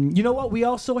 You know what? We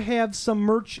also have some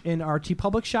merch in our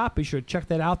TeePublic shop. Be sure to check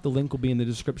that out. The link will be in the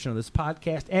description of this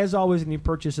podcast. As always, any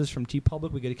purchases from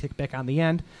TeePublic, we get a kickback on the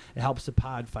end. It helps the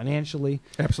pod financially.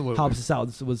 Absolutely. Helps us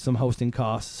out with some hosting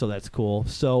costs, so that's cool.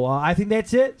 So I think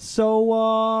that's it.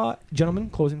 So, gentlemen,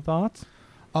 closing thoughts?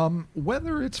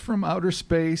 Whether it's from outer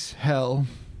space, hell,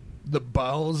 the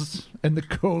bowels, and the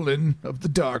colon of the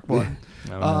Dark One.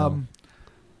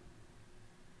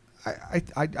 I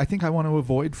think I want to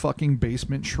avoid fucking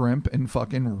basement shrimp and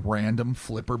fucking random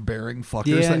flipper bearing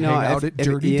fuckers that hang out at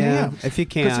dirty dams. If you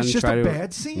can, because it's just a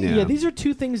bad scene. Yeah, these are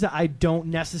two things that I don't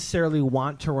necessarily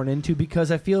want to run into because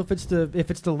I feel if it's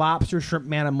the lobster shrimp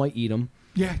man, I might eat them.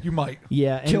 Yeah, you might.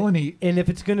 Yeah, kill and eat. And if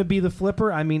it's gonna be the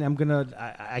flipper, I mean,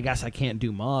 I guess I can't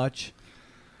do much.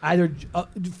 Either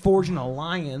forge an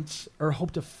alliance or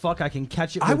hope to fuck I can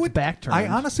catch it with its back turned. I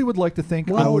honestly would like to think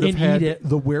I would have had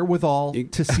the wherewithal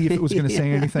to see if it was going to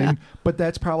say anything, but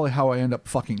that's probably how I end up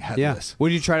fucking headless. Yeah.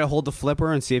 Would you try to hold the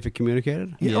flipper and see if it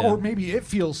communicated? Yeah. Or maybe it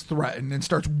feels threatened and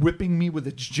starts whipping me with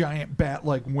its giant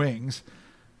bat-like wings.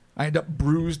 I end up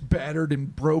bruised, battered,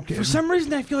 and broken. For some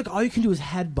reason, I feel like all you can do is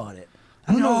headbutt it.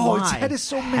 I don't know why. Its head is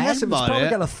so massive. It's probably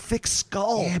got a thick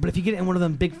skull. Yeah, but if you get it in one of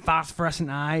them big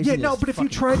phosphorescent eyes... Yeah, no, but if you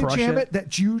try to jam it,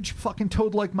 that huge fucking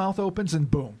toad-like mouth opens and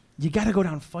boom. You got to go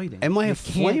down fighting. It might have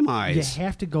flame eyes. You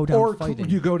have to go down fighting. Or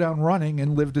you go down running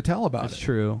and live to tell about it. That's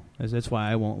true. That's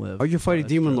why I won't live. Or you fight a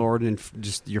demon lord and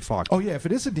just you're fucked. Oh, yeah, if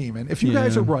it is a demon. If you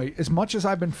guys are right, as much as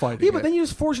I've been fighting but then you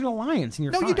just forge an alliance and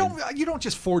you're fine. You don't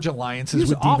just forge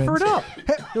alliances with demons. demons. You just offer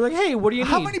it up. You're like, hey, what do you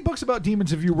need? How many books about demons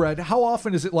have you read? How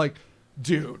often is it like,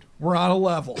 dude, we're on a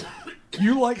level.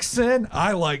 You like sin,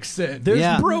 I like sin.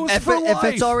 There's bros for life.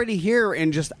 If it's already here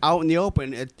and just out in the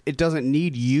open, it doesn't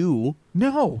need you.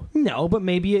 No, but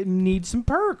maybe it needs some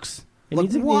perks.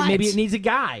 Maybe it needs a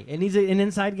guy. It needs an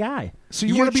inside guy. So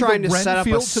you're trying to set up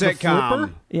a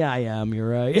sitcom. Yeah, I am. You're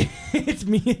right. It's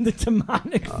me and the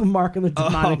demonic Mark and the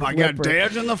demonic flipper. Oh my flipper. God,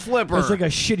 Dad and the flipper. It's like a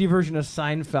shitty version of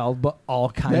Seinfeld, but all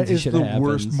kinds of shit happens. That is the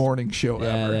worst morning show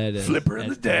ever. That is. Flipper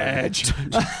and the Dad.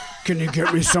 Can you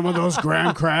get me some of those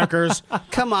graham crackers?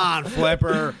 Come on,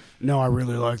 Flipper. No, I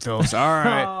really like those. All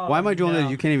right. Why am I doing this?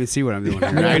 You can't even see what I'm doing.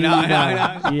 I know.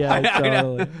 Yeah,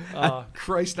 totally.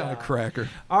 Christ on a cracker.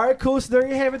 All right, cool. So there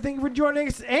you have it. Thank you for joining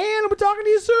us, and we'll be talking to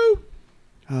you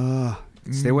soon.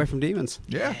 Stay away from demons.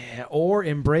 Yeah. Or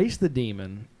embrace the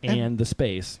demon and the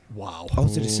space. Wow. Oh,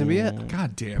 is it a symbiote?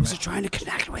 God damn Was it. it trying to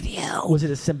connect with you? Was it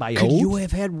a symbiote? Could you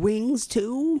have had wings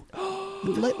too?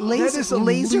 is a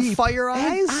laser leap. fire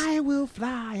eyes. I will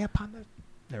fly upon the...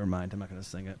 Never mind, I'm not going to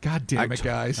sing it. God damn it,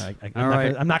 guys.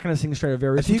 I'm not going to sing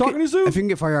Stradivarius. If you talking to Zeus. If you can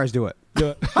get fire eyes, do it. Do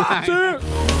it. Zeus!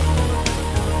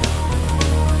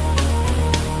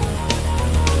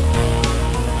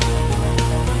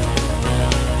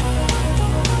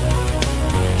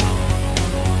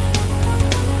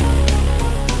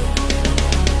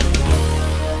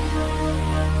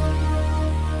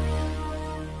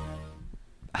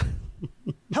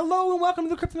 Hello and welcome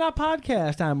to the Kryptonaut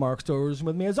Podcast. I'm Mark Stowers, and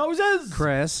with me as always is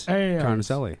Chris and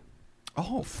Carnicelli.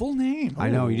 Oh, full name. I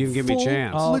know, you didn't give me a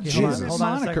chance. Oh, okay, Legitimate hold on a second.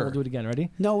 moniker. We'll do it again. Ready?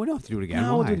 No, we don't have to do it again.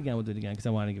 No, we'll Why? do it again. We'll do it again because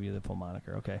I want to give you the full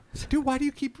moniker. Okay. Dude, why do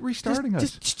you keep restarting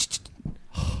us?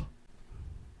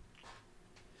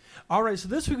 All right, so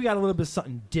this week we got a little bit of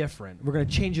something different. We're going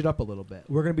to change it up a little bit.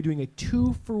 We're going to be doing a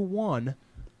 2-for-1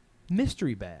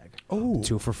 mystery bag. Oh.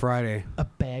 2 for Friday. A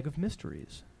bag of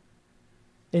mysteries.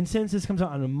 And since this comes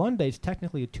out on a Monday, it's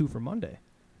technically a 2 for Monday.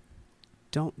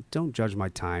 Don't judge my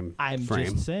time I'm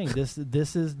frame. just saying this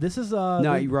is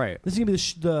No, you're right. This is gonna be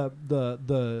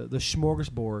the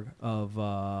smorgasbord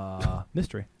of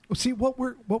mystery. Well, see, what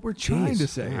we're trying to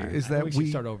say Right. is that we we should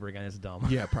start over again. It's dumb.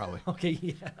 Yeah, probably. Okay,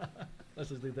 yeah. Let's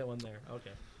just leave that one there.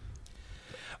 Okay.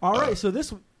 All right, so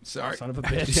this... Sorry. Son of a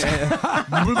bitch.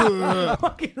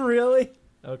 Fucking really?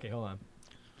 Okay, hold on.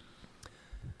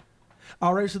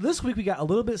 All right, so this week we got a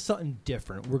little bit something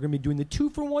different. We're going to be doing the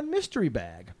 2-for-1 mystery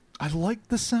bag. I like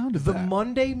the sound of The that.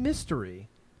 Monday mystery.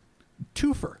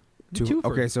 Twofer. Twofer.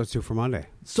 Okay, so it's 2 for Monday.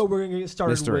 So we're going to get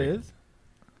started Mystery. with...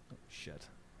 Oh, shit.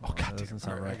 Oh, God that damn. doesn't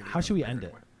sound All right, right. I gotta How do should we it. end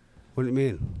it? What do you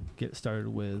mean? Get started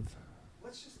with...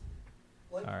 Let's just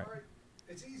like All right.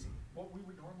 it's easy. What we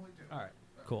would normally do. All right,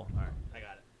 cool. All right,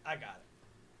 I got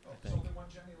it. Oh, there's only one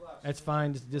Jenny left. That's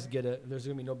fine. Just get it. There's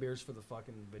going to be no beers for the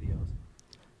fucking videos.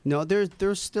 No,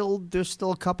 there's still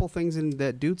a couple things in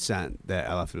that dude sent that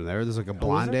I left in there. There's like a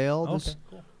blonde ale. Oh, There's- okay,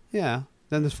 cool. Yeah.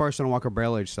 Then there's Firestone Walker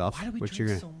Barrel Age stuff. Why do we which drink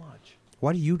you're so much?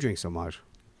 Why do you drink so much?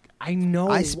 I know.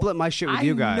 I split my shit with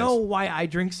you guys. I know why I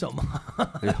drink so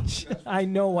much. I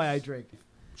know why I drink.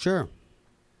 Sure.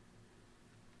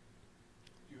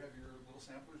 Do you have your little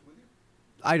samplers with you?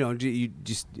 I know. You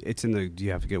just it's in the.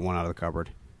 You have to get one out of the cupboard.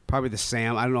 Probably the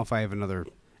Sam. I don't know if I have another.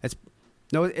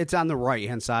 It's on the right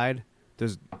hand side.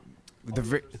 There's the. There's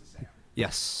the Sam.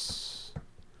 Yes.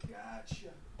 Gotcha.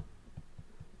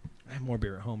 I have more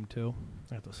beer at home too.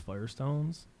 I got those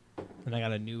Firestones, and I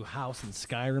got a new house in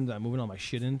Skyrim that I'm moving all my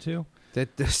shit into.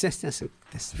 That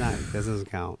doesn't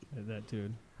count. That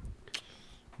dude.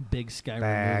 Big Skyrim.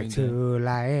 Back moving to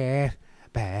life.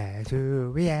 Back to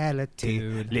reality.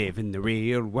 Dude. Live in the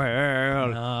real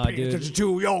world. Nah, dude.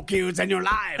 To your kids and your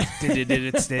lives.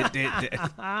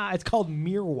 It's called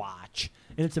Mirror Watch,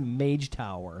 and it's a mage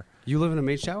tower. You live in a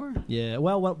mage tower? Yeah,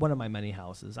 well, one of my many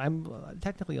houses. I'm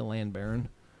technically a land baron.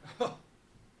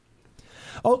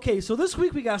 Okay, so this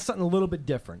week we got something a little bit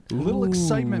different. A little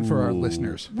excitement for our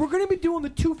listeners. We're going to be doing the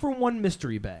 2-for-1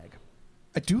 mystery bag.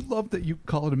 I do love that you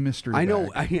call it a mystery I know.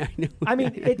 bag. I know. I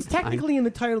mean, it's technically in the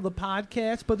title of the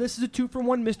podcast, but this is a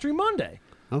 2-for-1 Mystery Monday.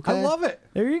 Okay. I love it.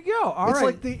 There you go. All right. It's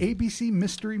like the ABC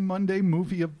Mystery Monday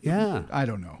movie of... Yeah. I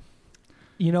don't know.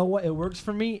 You know what? It works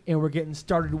for me, and we're getting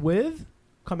started with,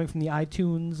 coming from the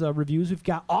iTunes reviews, we've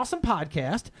got awesome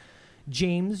podcast,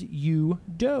 James U.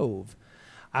 Dove.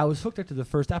 I was hooked up to the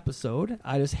first episode.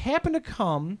 I just happened to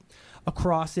come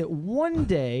across it one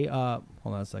day. Hold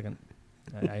on a second.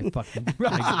 I fucking...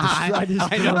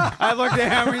 I know. I looked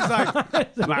at him. He's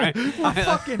like,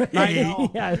 Fucking I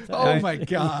know. Yeah, Oh, my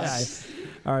God. yeah.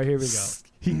 All right, here we go.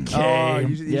 He came. oh,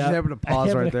 you just happened to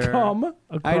pause right there. I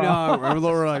know.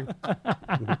 We're like,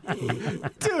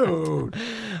 Dude.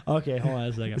 Okay, hold on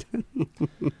a second.